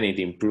 then it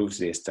improves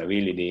the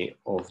stability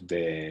of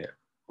the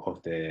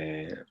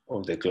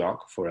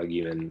clock for a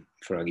given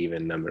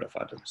number of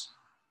atoms.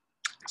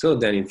 So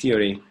then in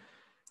theory,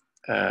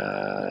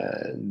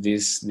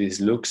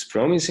 this looks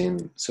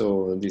promising.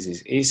 So this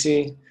is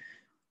easy.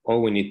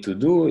 All we need to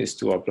do is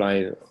to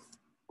apply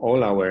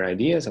all our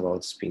ideas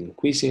about spin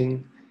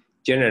squeezing,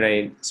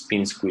 generate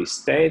spin squeeze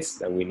states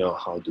that we know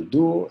how to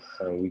do,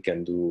 and we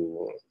can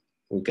do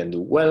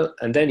well,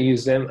 and then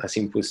use them as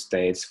input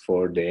states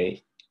for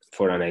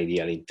an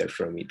ideal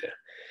interferometer.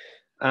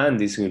 And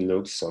this will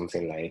look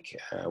something like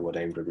what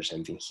I'm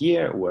representing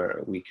here,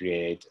 where we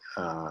create,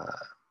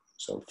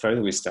 so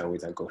first we start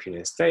with a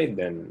coherent state,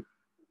 then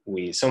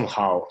we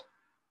somehow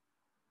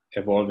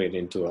evolve it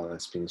into a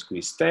spin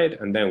squeeze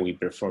state, and then we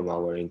perform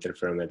our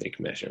interferometric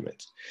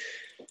measurements.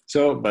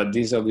 So, but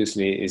this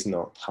obviously is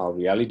not how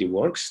reality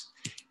works.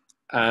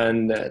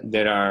 And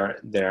there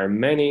are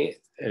many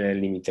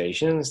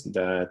limitations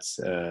that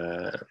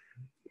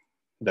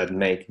that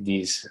make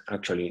this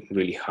actually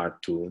really hard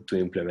to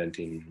implement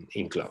in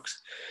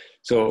CLOCKS.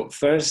 So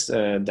first,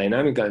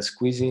 dynamical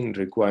squeezing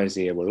requires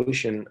the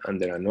evolution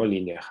under a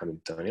nonlinear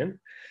Hamiltonian.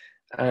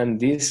 And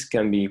this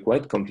can be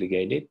quite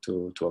complicated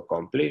to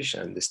accomplish,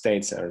 and the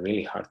states are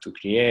really hard to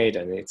create,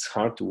 and it's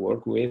hard to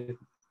work with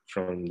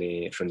from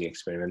the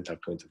experimental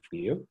point of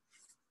view.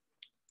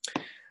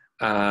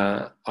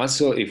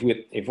 Also,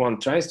 if one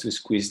tries to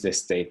squeeze the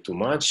state too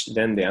much,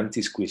 then the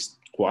anti-squeeze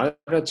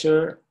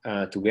quadrature,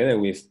 together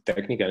with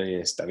technical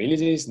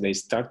instabilities, they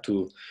start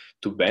to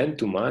bend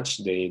too much.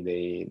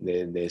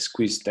 The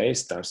squeeze state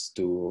starts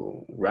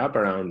to wrap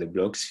around the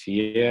Bloch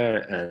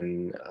sphere,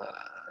 and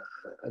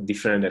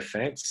different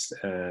effects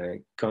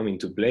come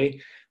into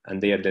play,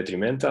 and they are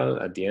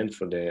detrimental at the end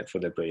for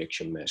the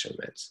projection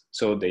measurements.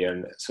 So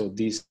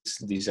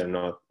these are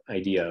not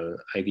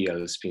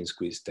ideal spin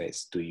squeeze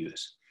states to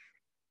use.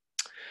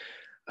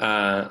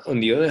 On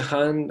the other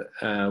hand,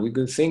 we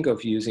could think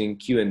of using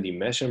QND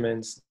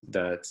measurements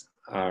that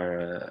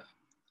are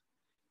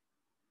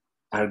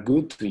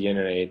good to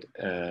generate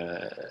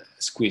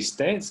squeeze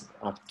states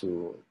up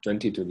to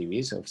 22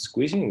 dBs of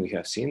squeezing. We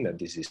have seen that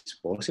this is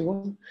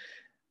possible.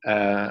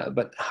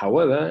 But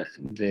however,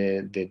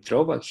 the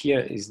drawback here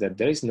is that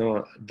there is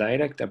no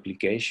direct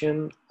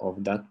application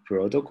of that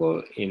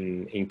protocol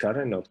in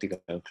current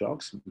optical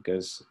clocks,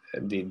 because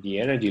the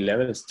energy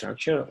level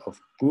structure of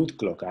good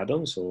clock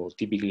atoms, so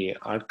typically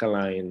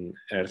alkaline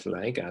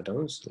Earth-like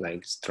atoms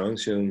like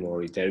strontium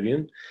or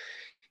ytterbium,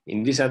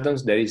 in these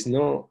atoms there is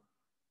no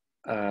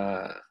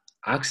direct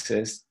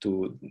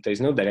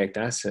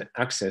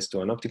access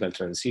to an optical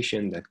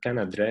transition that can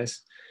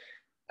address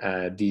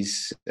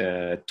these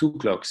two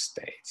clock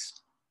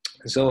states.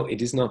 So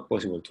it is not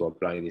possible to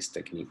apply this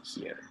technique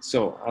here.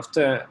 So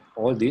after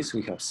all this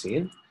we have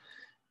seen,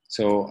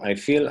 so I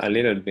feel a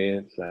little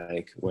bit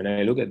like when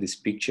I look at this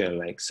picture,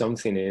 like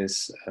something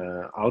is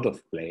out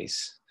of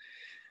place.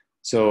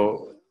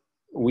 So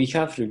we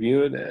have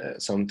reviewed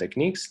some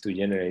techniques to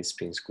generate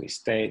spin squeeze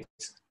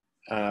states,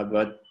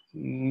 but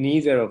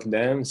neither of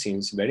them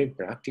seems very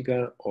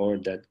practical or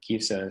that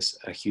gives us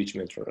a huge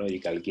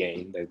metrological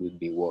gain that would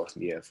be worth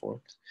the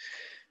effort.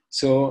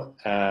 So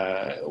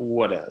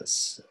what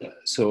else?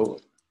 So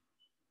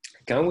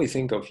can we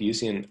think of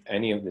using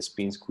any of the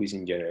spin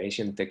squeezing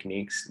generation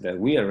techniques that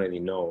we already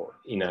know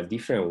in a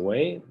different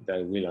way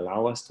that will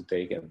allow us to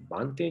take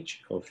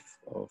advantage of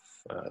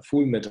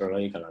full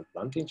metrological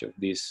advantage of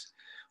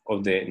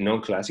the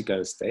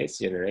non-classical states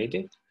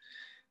generated?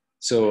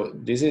 So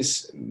this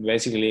is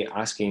basically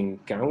asking,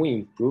 can we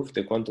improve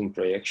the quantum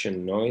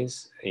projection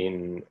noise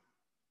in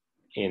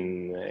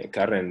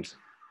current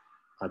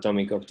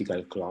atomic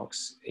optical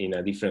clocks in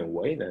a different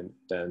way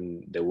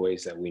than the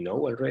ways that we know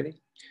already?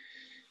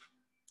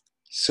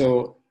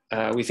 So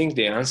we think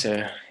the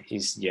answer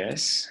is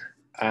yes,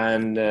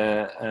 and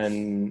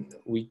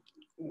we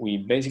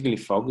basically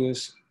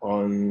focus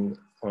on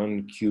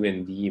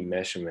QND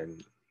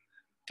measurement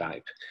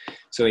type.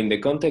 So in the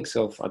context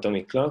of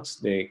atomic clocks,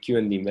 the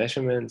QND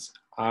measurements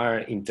are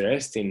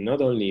interesting not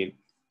only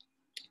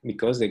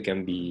because they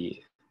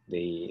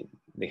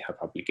have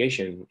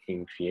application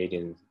in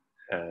creating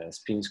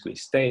spin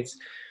squeeze states,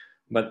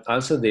 but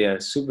also they are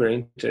super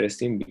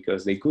interesting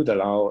because they could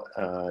allow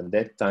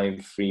dead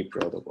time free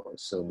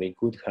protocols. So they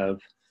could help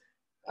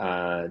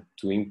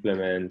to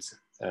implement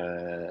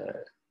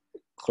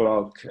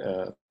clock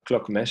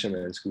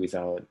measurements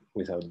without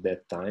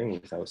dead time,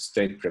 without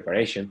state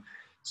preparation.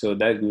 So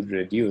that would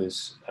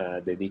reduce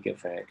the decay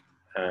effect,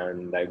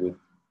 and that would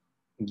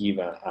give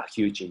a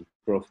huge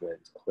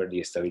improvement over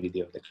the stability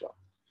of the clock.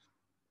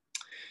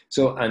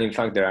 So, and in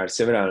fact, there are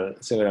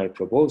several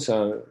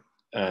proposals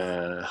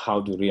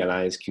how to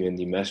realize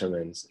QND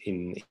measurements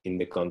in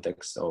the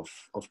context of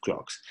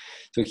clocks.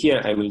 So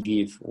here I will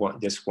give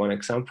just one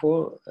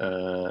example,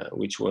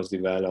 which was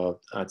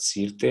developed at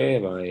CIRTE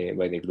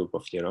by the group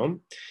of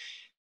Jerome,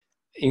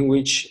 in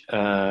which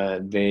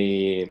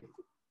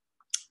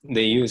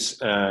they use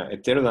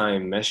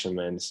heterodyne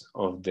measurements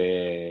of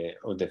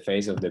the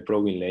phase of the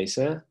probing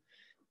laser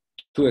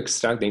to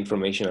extract the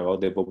information about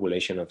the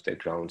population of the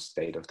ground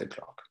state of the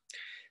clock.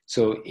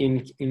 So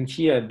in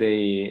here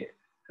they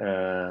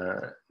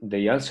are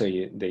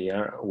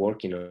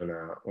working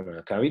on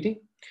a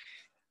cavity,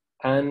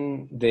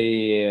 and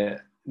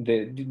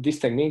this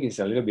technique is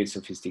a little bit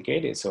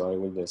sophisticated. So I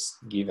will just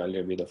give a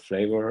little bit of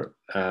flavor.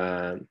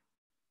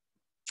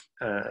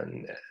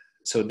 And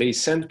so they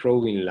send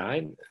probing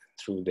light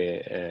through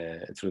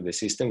the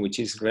system, which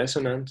is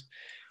resonant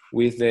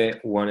with the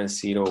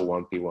 1s0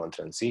 1p1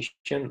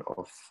 transition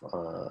of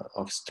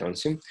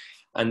strontium,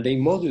 and they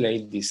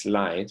modulate this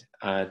light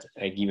at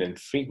a given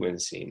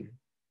frequency.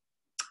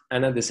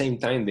 And at the same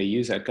time, they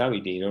use a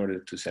cavity in order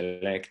to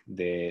select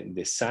the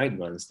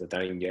sidebands that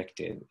are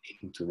injected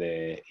into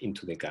the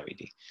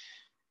cavity.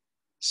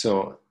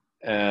 So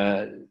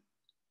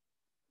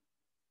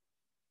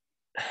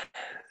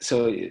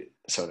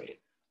sorry.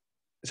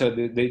 so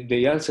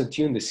they also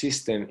tune the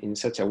system in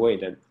such a way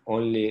that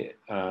only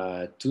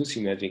two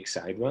symmetric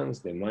side ones,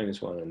 the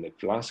 -1 and the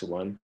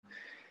 +1,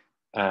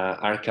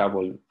 are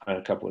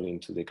coupled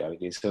into the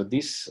cavity. So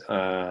this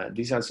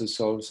also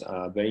solves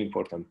a very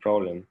important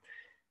problem,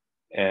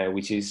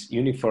 which is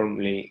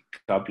uniformly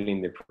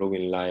coupling the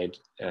probing light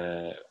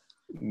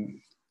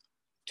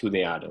to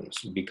the atoms,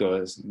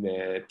 because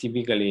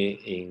typically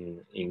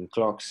in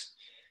clocks,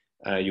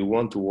 you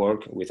want to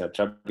work with a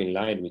trapping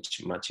light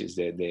which matches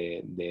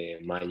the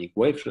magic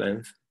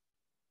wavelength,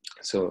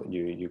 so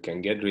you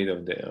can get rid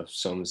of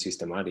some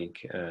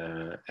systematic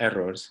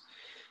errors.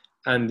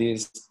 And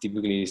this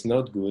typically is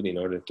not good in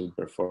order to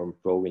perform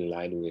probing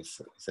light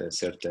with a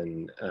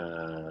certain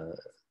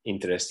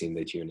interest in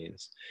the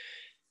tunings.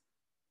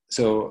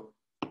 So,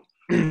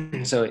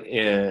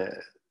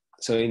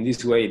 so in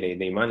this way,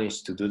 they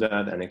managed to do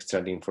that and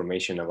extract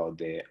information about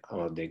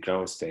the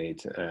ground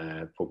state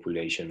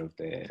population of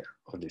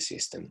the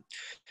system.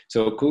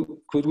 So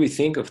could we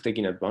think of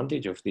taking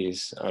advantage of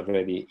this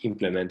already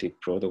implemented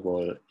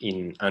protocol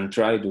and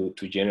try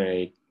to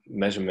generate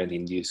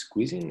measurement-induced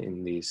squeezing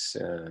in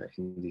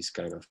this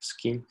kind of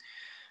scheme?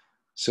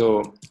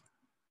 So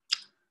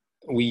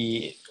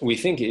we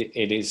think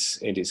it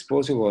is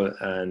possible,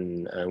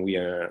 and we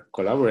are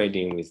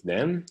collaborating with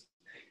them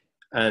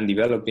and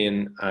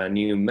developing a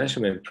new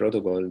measurement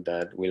protocol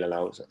that will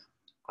allow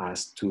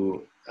us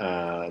to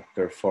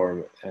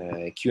perform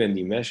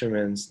QND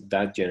measurements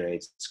that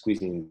generate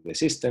squeezing in the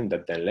system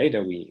that then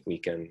later we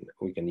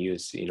can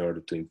use in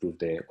order to improve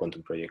the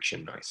quantum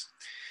projection noise.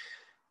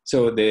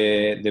 So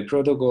the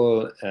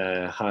protocol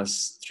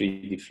has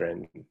three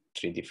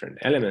different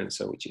elements,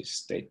 so which is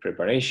state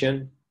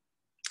preparation,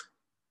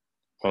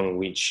 on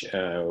which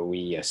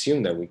we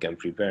assume that we can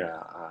prepare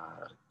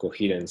a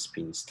coherent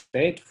spin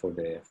state for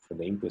the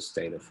input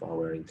state of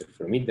our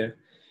interferometer.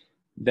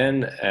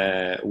 Then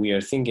we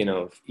are thinking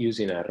of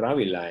using a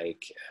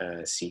Rabi-like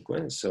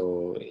sequence.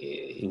 So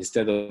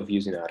instead of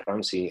using a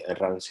Ramsey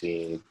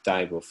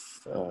type of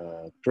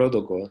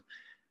protocol,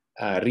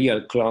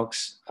 real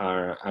clocks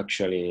are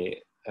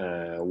actually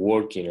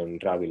working on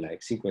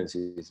Rabi-like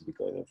sequences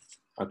because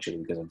of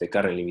the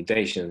current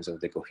limitations of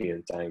the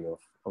coherent time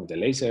of the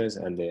lasers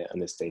and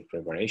the state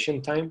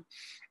preparation time.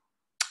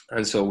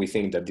 And so we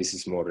think that this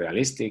is more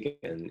realistic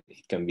and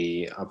it can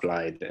be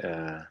applied,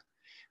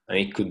 and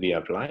it could be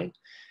applied.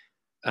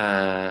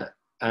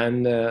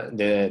 And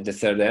the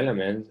third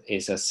element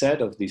is a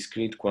set of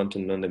discrete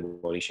quantum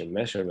non-demolition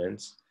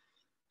measurements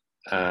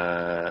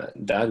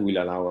that will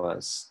allow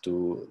us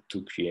to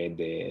create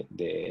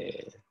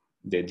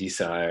the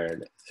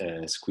desired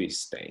squeeze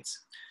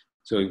states.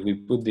 So if we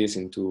put this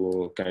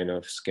into kind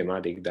of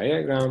schematic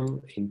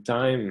diagram in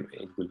time,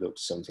 it will look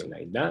something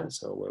like that.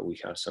 So where we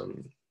have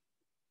some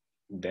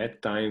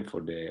dead time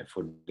for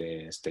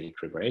the state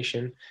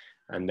preparation,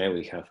 and then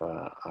we have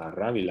a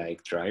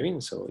Rabi-like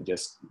driving, so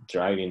just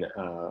driving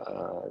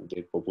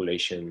the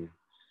population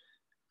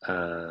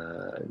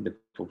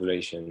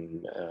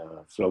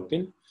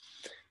floating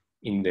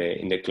in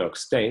the clock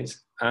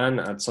states. And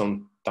at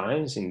some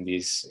times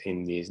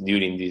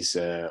during this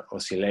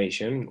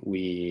oscillation,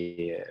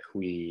 we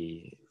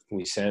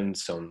send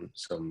some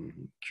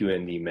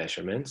QND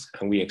measurements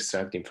and we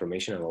extract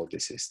information about the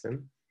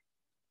system.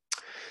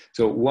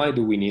 So why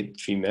do we need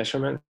three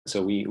measurements?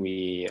 So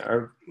we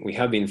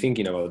have been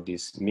thinking about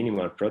this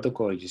minimal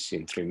protocol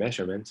using three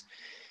measurements,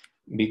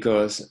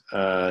 because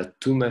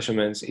two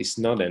measurements is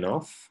not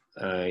enough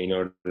in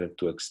order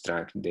to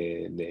extract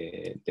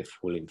the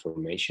full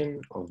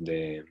information of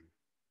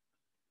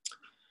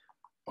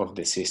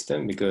the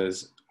system.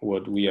 Because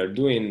what we are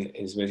doing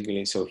is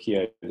basically, so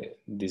here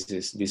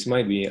this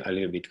might be a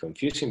little bit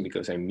confusing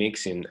because I'm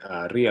mixing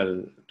a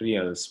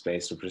real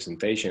space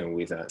representation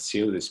with a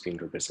pseudo spin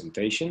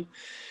representation.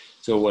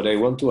 So what I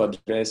want to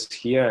address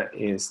here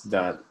is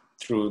that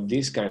through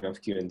this kind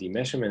of QND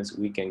measurements,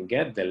 we can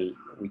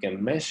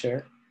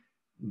measure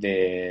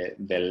the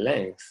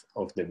length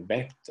of the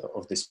vector,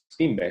 of the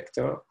spin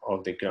vector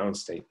of the ground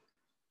state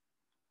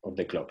of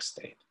the clock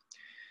state.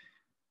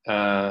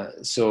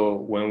 So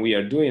when we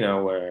are doing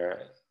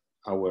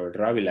our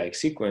Rabi-like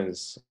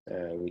sequence,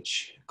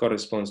 which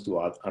corresponds to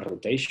a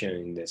rotation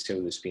in the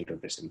pseudo spin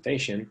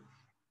representation,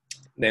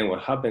 then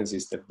what happens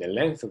is that the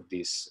length of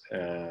this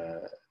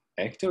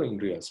vector in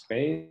real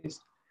space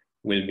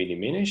will be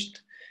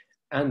diminished.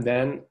 And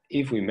then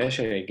if we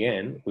measure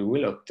again, we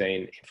will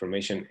obtain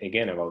information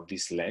again about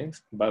this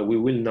length, but we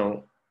will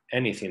know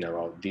anything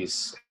about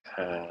this,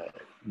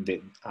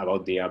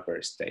 about the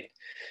upper state.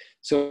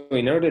 So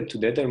in order to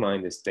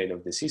determine the state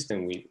of the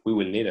system, we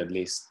will need at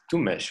least two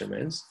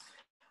measurements.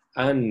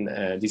 And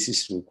this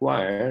is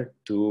required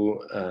to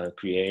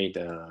create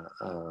a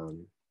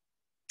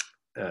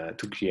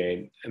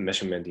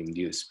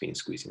measurement-induced spin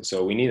squeezing.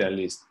 So we need at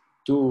least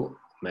two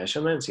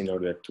measurements in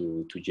order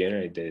to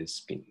generate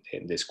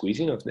the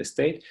squeezing of the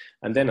state,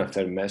 and then a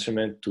third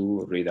measurement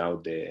to read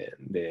out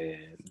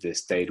the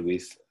state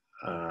with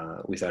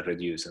a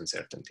reduced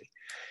uncertainty.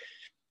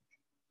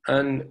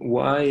 And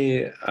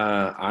why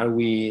are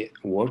we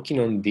working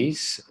on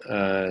this,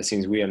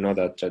 since we are not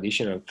a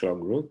traditional clock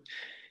group,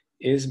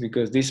 is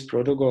because this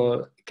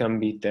protocol can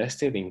be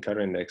tested in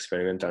current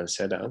experimental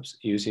setups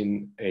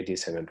using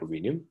 87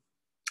 rubidium.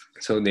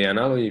 So the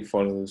analogy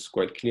follows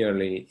quite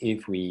clearly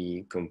if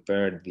we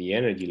compare the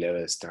energy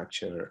level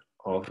structure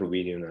of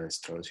rubidium and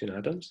strontium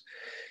atoms.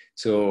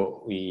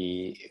 So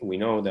we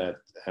know that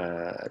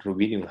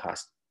rubidium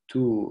has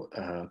two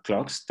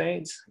clock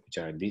states, which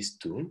are these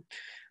two,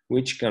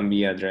 which can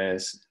be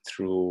addressed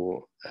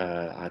through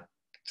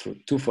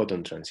two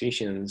photon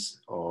transitions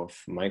of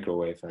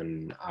microwave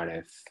and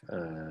RF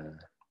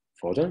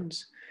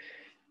photons.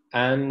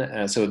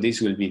 And so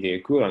this will be the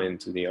equivalent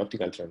to the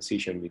optical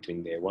transition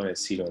between the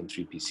 1s0 and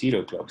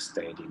 3p0 clock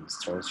state in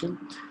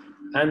strontium.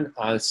 And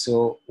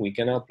also we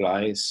can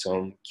apply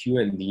some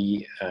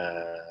QND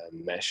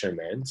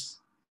measurements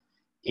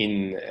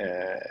in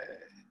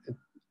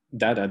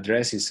that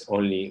addresses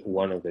only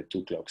one of the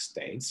two clock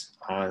states,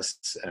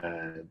 as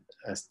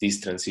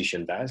this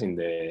transition does in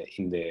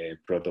the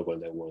protocol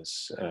that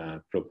was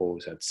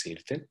proposed at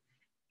CIRTE.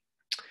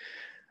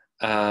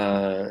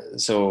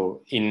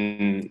 So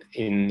in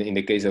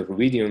the case of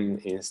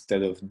rubidium,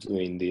 instead of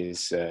doing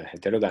these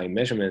heterodyne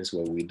measurements,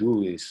 what we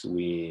do is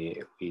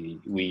we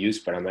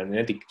use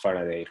paramagnetic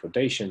Faraday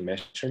rotation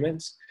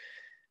measurements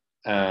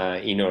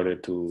in order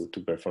to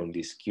perform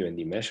these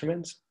QND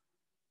measurements.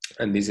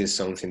 And this is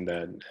something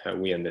that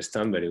we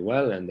understand very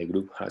well, and the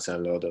group has a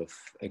lot of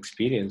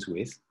experience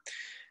with.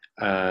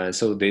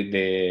 So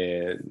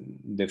the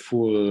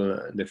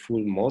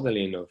full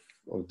modeling of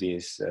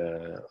this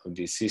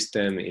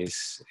system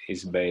is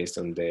based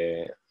on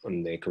the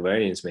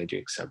covariance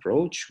matrix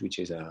approach, which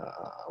is a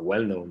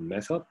well-known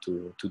method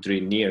to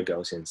treat near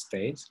Gaussian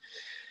states.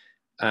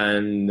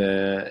 And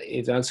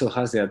it also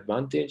has the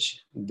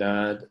advantage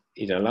that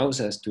it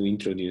allows us to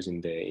introduce in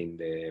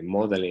the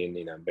modeling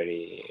in a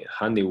very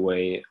handy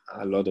way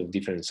a lot of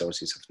different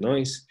sources of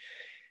noise.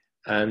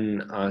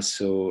 And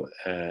also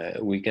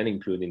we can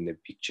include in the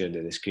picture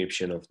the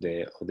description of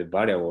the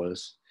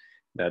variables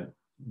that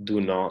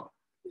do not,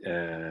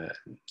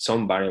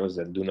 some variables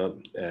that do not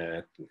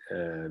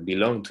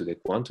belong to the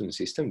quantum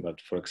system,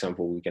 but for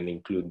example, we can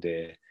include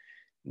the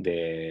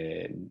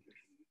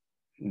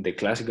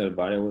classical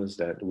variables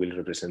that will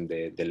represent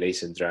the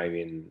laser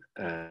driving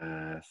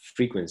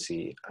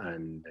frequency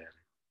and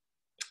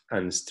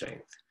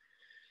strength.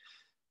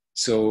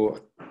 So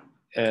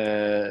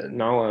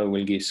now I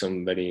will give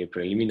some very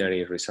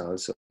preliminary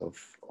results of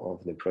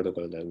the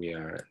protocol that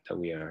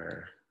we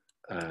are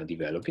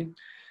developing.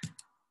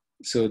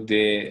 So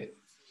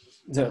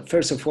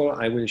first of all,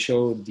 I will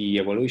show the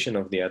evolution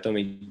of the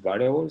atomic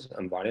variables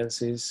and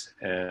variances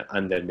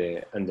under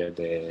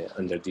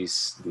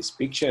this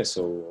picture.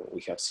 So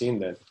we have seen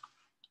that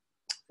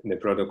in the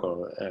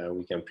protocol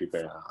we can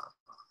prepare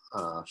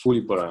a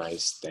fully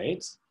polarized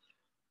state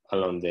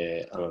along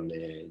the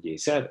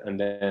JZ, and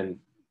then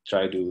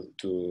try to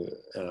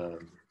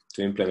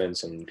implement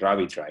some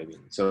Rabi driving.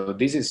 So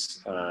this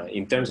is,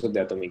 in terms of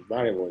the atomic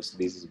variables,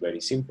 this is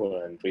very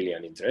simple and really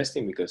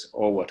uninteresting, because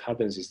all what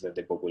happens is that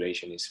the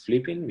population is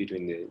flipping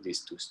between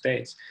these two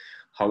states.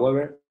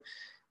 However,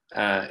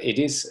 it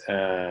is,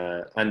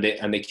 and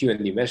the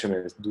QND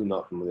measurements do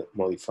not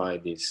modify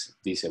this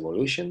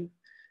evolution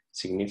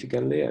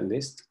significantly, at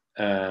least.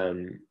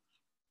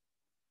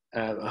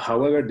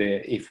 However,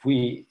 if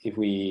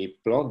we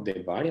plot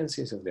the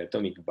variances of the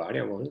atomic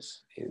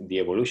variables, the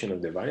evolution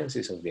of the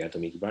variances of the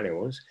atomic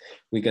variables,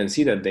 we can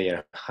see that they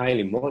are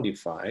highly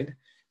modified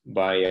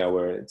by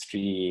our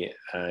three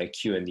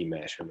QND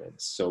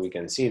measurements. So we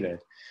can see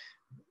that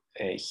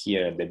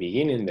here at the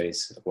beginning there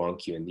is one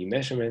QND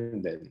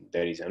measurement, then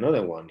there is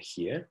another one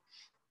here,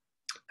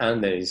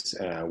 and there is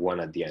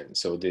one at the end.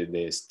 So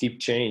the steep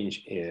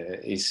change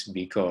is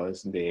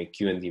because the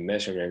QND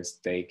measurements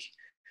take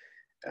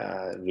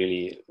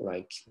really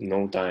like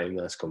no time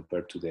as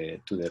compared to the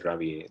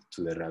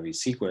Rabi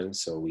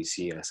sequence. So we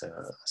see as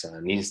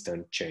an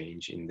instant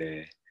change in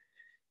the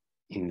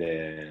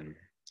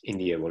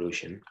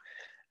evolution,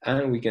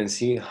 and we can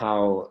see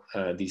how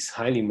this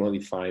highly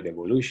modified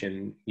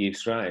evolution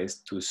gives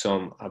rise to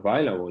some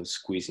available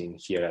squeezing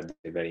here at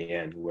the very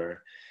end,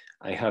 where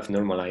I have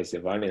normalized the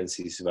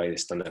variances by the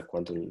standard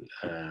quantum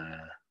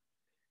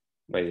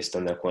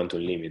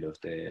limit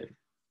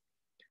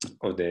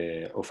of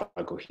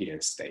a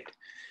coherent state.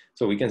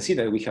 So we can see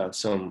that we have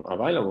some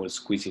available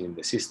squeezing in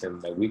the system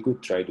that we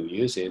could try to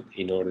use it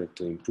in order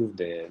to improve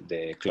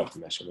the clock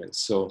measurements.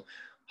 So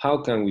how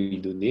can we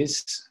do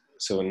this?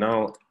 So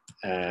now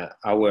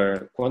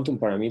our quantum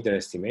parameter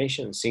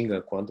estimation,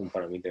 single quantum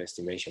parameter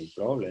estimation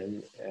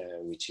problem,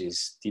 which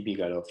is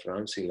typical of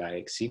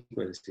Ramsey-like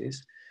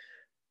sequences,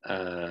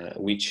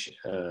 which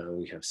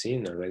we have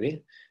seen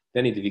already.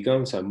 Then it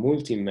becomes a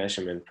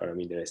multi-measurement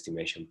parameter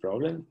estimation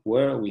problem,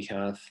 where we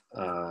have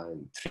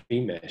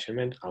 3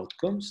 measurement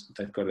outcomes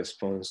that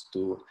corresponds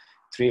to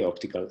 3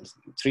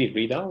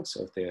 readouts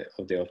of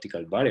the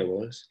optical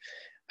variables.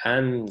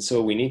 And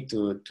so we need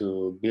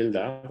to build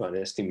up an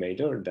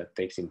estimator that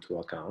takes into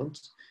account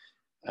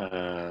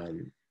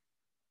an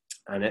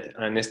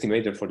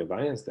estimator for the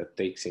variance that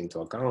takes into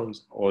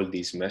account all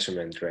these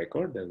measurement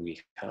record that we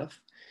have.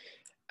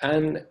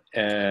 And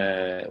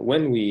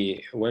when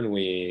we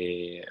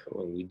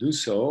do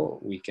so,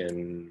 we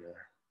can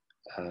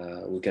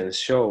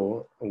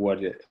show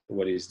what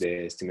is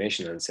the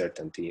estimation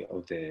uncertainty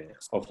of a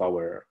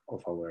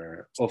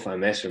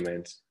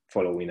measurement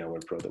following our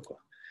protocol.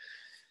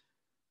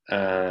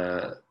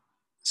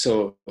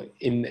 So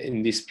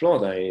in this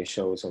plot, I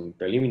show some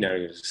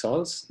preliminary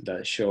results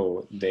that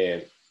show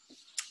the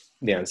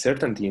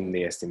uncertainty in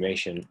the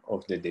estimation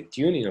of the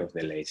detuning of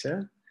the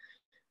laser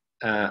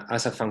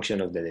as a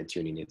function of the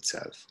detuning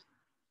itself.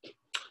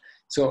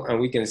 So, and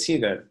we can see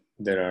that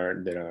there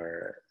are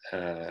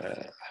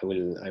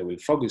I will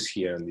focus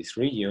here on this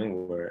region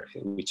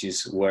which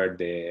is where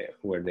the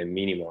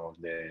minima of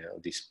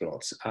these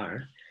plots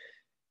are,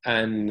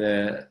 and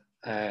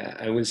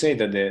I will say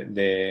that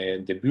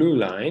the blue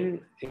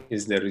line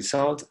is the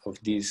result of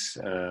this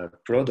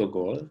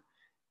protocol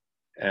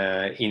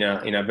in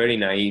a very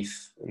naive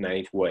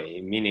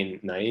way, meaning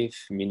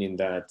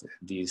that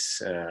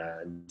these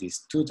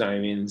two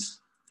timings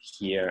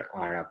here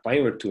are a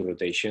pi/2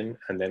 rotation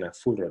and then a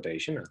full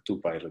rotation, a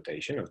 2-pi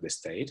rotation of the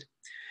state.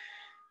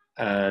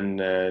 And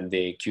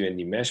the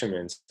QND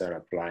measurements are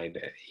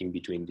applied in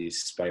between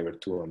these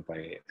pi/2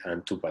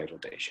 and 2-pi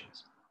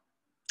rotations.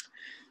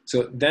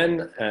 So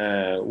then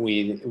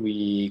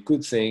we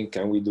could think,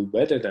 can we do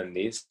better than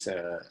this?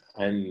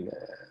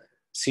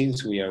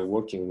 Since we are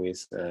working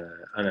with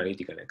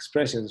analytical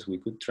expressions, we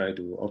could try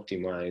to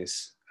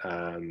optimize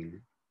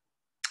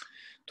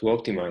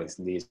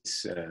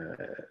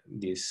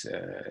this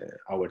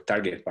our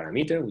target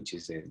parameter, which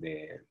is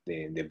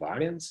the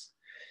variance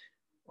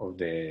of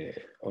the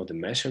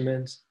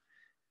measurements,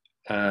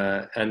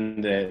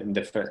 and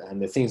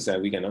the things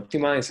that we can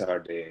optimize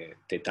are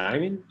the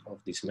timing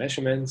of these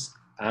measurements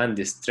and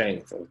the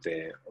strength of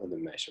the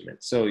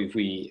measurement. So if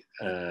we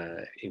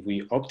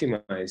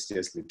optimize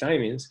just the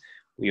timings,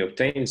 we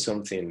obtain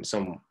some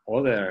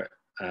other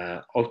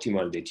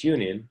optimal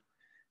detuning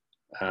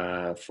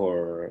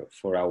for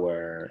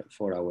our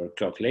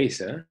clock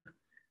laser,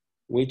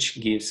 which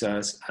gives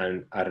us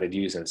a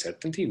reduced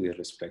uncertainty with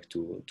respect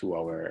to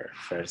our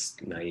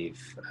first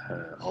naive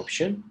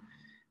option.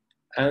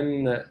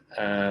 And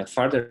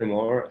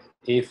furthermore,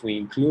 if we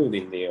include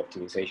in the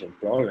optimization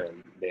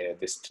problem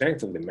the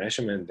strength of the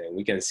measurement, then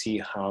we can see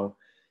how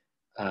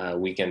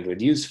we can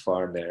reduce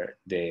further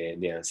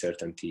the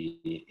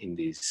uncertainty in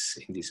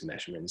this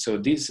measurement. So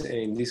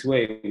in this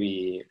way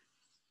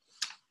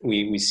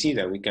we see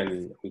that we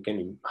can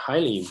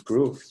highly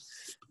improve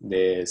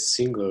the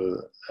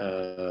single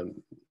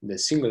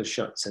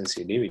shot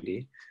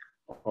sensitivity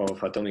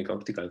of atomic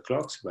optical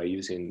clocks by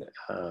using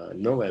a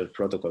novel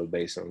protocol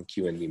based on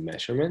QND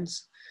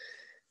measurements.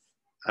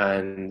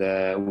 And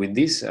with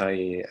this,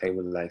 I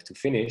would like to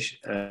finish,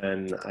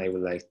 and I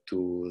would like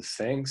to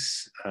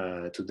thanks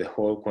to the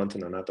whole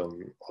quantum and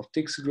atom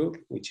optics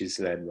group, which is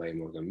led by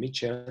Morgan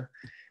Mitchell,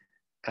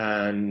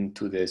 and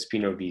to the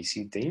Spinor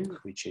BC team,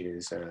 which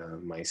is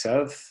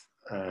myself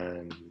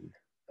and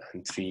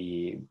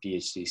 3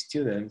 PhD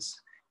students,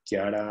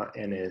 Chiara,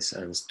 Enes,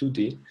 and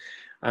Stuti,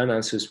 and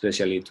also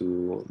especially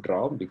to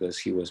Rob, because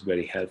he was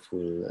very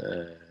helpful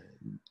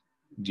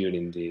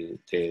during the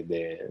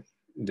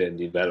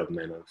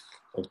development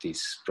of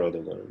this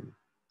protocol.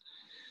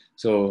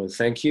 So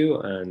thank you,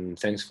 and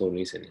thanks for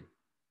listening.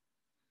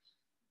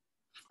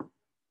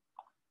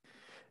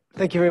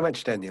 Thank you very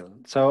much, Daniel.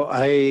 So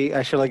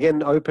I shall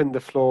again open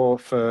the floor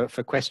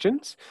for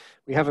questions.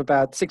 We have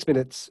about 6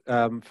 minutes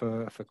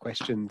for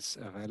questions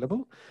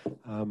available.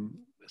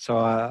 So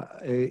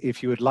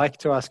if you would like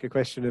to ask a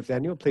question of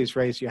Daniel, please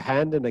raise your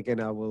hand, and again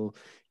I will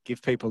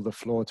give people the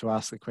floor to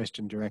ask the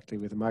question directly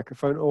with a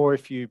microphone, or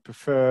if you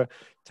prefer,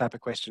 type a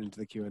question into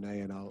the Q&A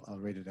and I'll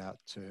read it out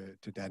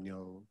to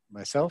Daniel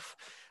myself.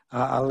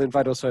 I'll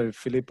invite also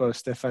Filippo,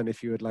 Stefan,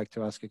 if you would like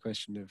to ask a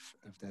question of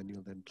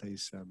Daniel, then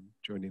please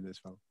join in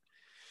as well.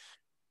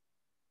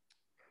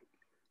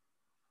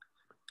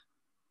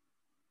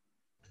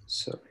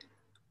 So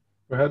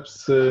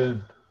perhaps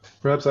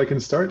I can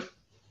start,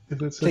 if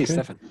it's okay. Please,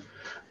 Stefan.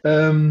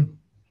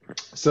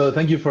 So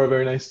thank you for a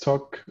very nice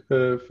talk,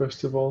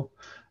 first of all.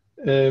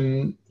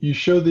 You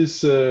show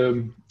this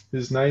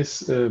this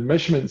nice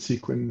measurement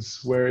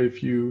sequence where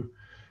if you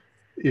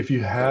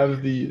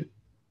have the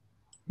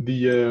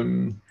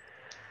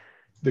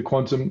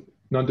quantum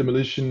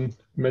non-demolition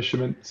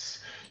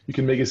measurements, you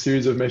can make a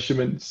series of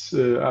measurements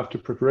after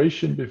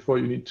preparation before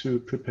you need to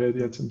prepare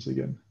the atoms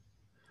again.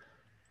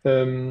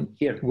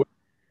 Here.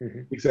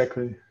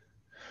 Exactly.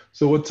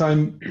 So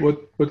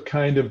what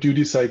kind of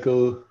duty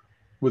cycle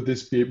would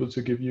this be able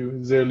to give you?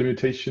 Is there a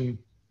limitation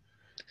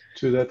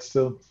to that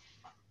still?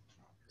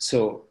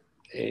 So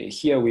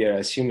here we are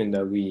assuming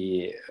that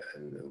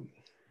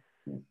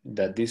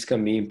that this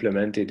can be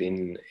implemented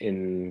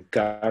in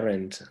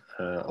current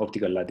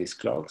optical lattice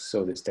clocks.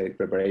 So the state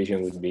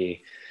preparation would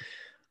be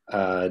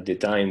the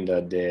time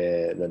that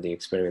the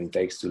experiment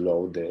takes to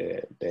load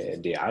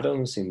the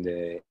atoms in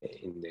the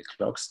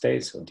clock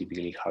state, so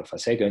typically half a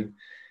second,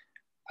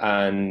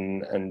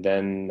 and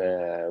then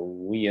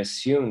we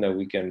assume that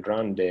we can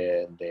run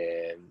the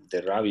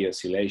Rabi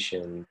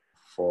oscillation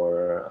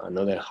for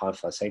another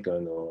half a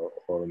second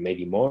or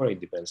maybe more.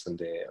 It depends on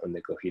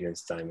the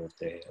coherence time of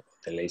the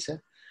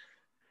laser,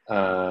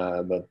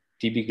 but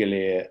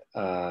typically.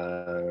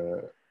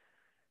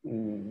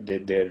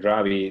 The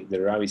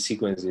Rabi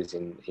sequences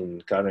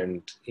in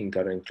current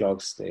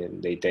clocks,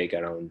 they take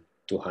around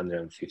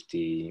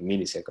 250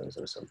 milliseconds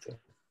or something.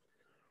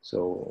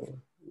 So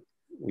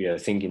we are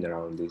thinking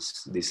around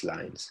these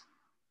lines.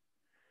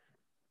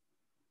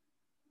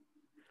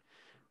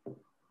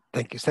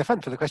 Thank you, Stefan,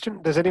 for the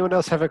question. Does anyone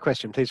else have a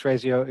question? Please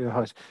raise your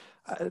hand.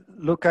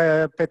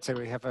 Luca Petze,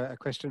 we have a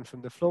question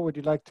from the floor. Would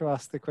you like to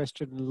ask the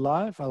question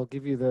live? I'll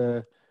give you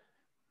the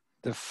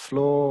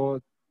floor.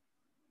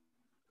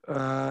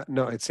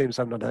 No, it seems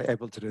I'm not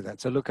able to do that.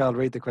 So Luca, I'll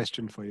read the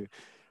question for you.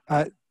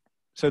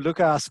 So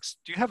Luca asks,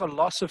 do you have a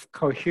loss of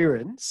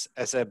coherence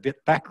as a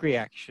back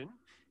reaction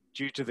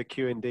due to the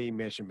QND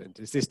measurement?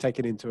 Is this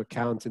taken into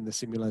account in the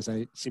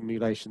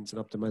simulations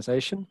and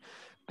optimization?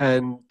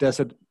 And does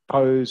it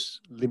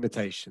pose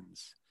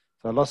limitations?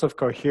 So a loss of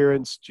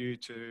coherence due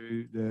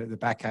to the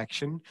back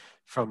action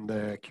from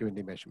the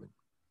QND measurement.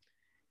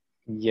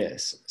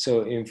 Yes.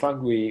 So in fact,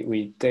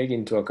 we take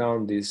into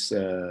account this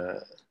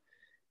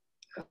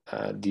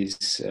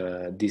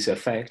this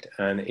effect,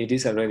 and it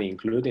is already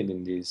included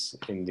in this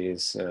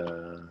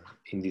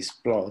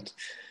plot.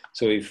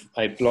 So if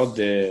I plot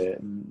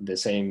the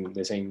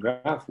same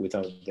graph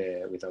without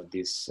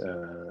this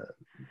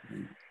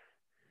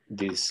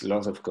this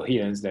loss of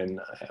coherence, then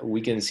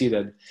we can see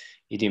that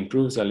it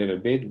improves a little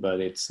bit, but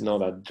it's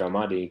not a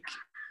dramatic.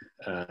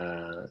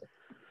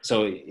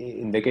 So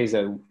in the case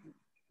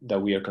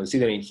that we are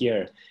considering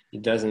here,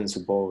 it doesn't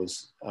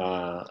suppose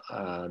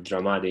a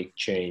dramatic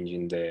change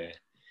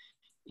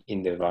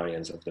in the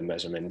variance of the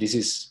measurement. This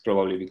is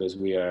probably because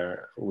we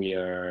are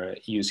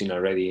using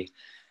already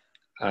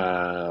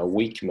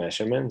weak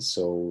measurements,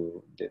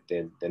 so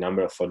the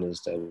number of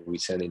photons that we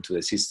send into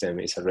the system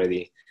is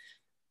already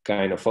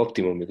kind of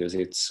optimum because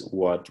it's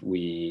what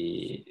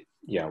we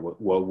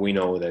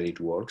know that it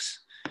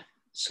works.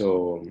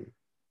 So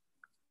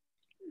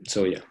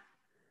yeah.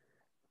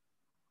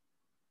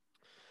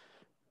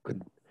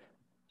 Good.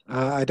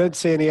 I don't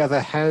see any other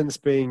hands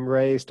being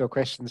raised or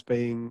questions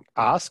being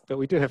asked, but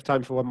we do have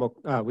time for one more.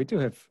 We do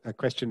have a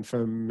question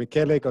from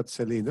Michele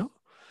Gozzolino.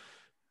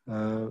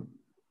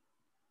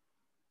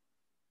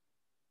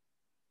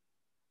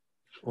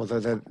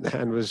 Although the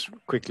hand was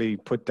quickly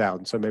put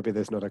down, so maybe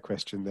there's not a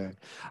question there.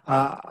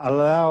 I'll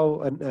allow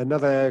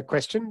another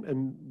question,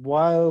 and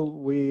while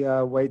we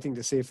are waiting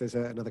to see if there's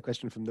another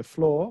question from the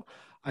floor,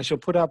 I shall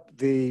put up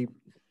the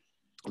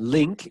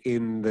link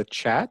in the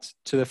chat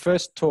to the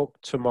first talk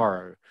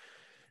tomorrow.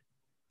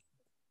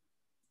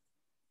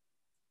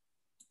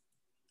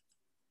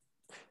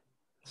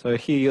 So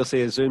here you'll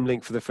see a Zoom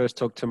link for the first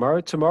talk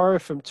tomorrow. Tomorrow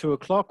from 2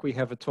 o'clock, we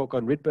have a talk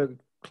on Rydberg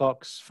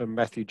clocks from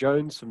Matthew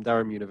Jones from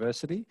Durham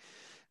University,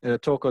 and a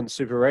talk on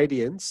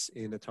superradiance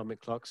in atomic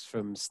clocks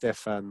from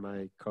Stefan,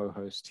 my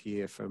co-host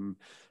here from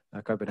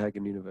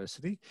Copenhagen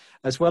University,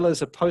 as well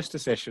as a poster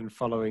session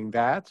following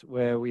that,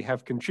 where we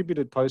have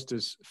contributed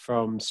posters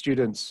from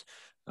students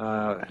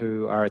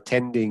who are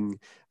attending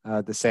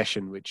the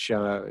session, which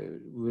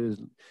will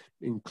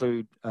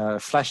include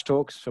flash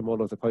talks from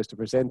all of the poster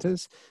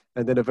presenters,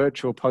 and then a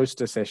virtual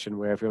poster session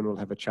where everyone will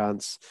have a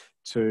chance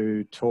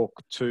to talk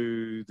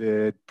to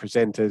the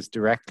presenters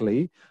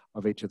directly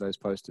of each of those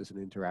posters and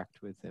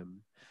interact with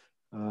them.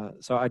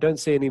 So I don't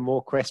see any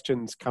more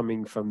questions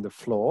coming from the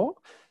floor.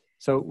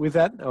 So with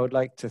that, I would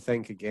like to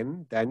thank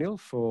again, Daniel,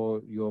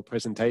 for your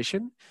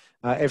presentation,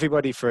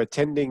 everybody for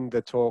attending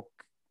the talk,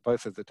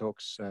 both of the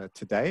talks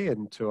today,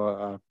 and to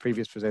our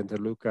previous presenter,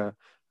 Luca,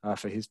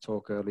 for his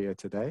talk earlier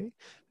today.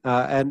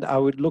 And I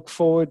would look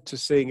forward to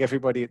seeing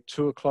everybody at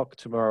 2 o'clock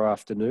tomorrow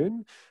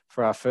afternoon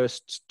for our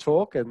first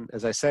talk. And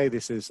as I say,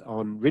 this is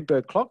on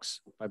Rydberg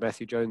clocks by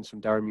Matthew Jones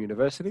from Durham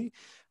University.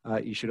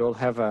 You should all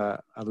have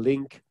a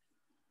link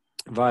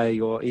via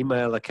your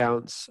email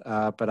accounts,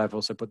 but I've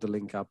also put the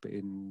link up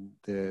in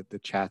the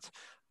chat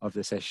of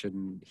the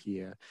session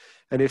here.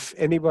 And if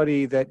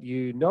anybody that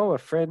you know, a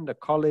friend, a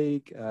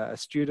colleague, a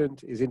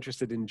student is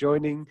interested in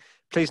joining,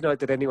 please note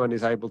that anyone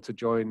is able to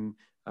join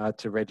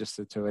to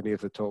register to any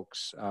of the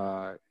talks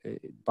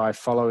by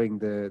following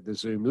the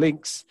Zoom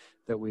links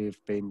that we've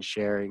been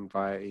sharing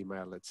via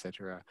email,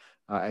 etc.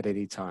 At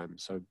any time.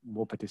 So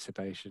more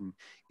participation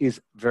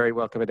is very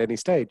welcome at any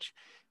stage.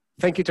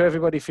 Thank you to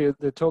everybody for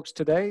the talks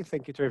today.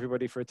 Thank you to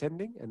everybody for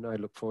attending, and I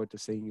look forward to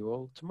seeing you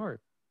all tomorrow.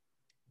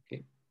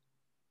 Okay.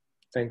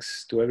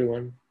 Thanks to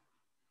everyone.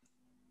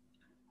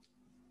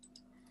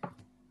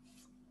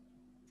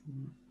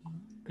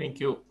 Thank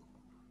you.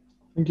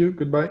 Thank you.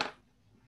 Goodbye.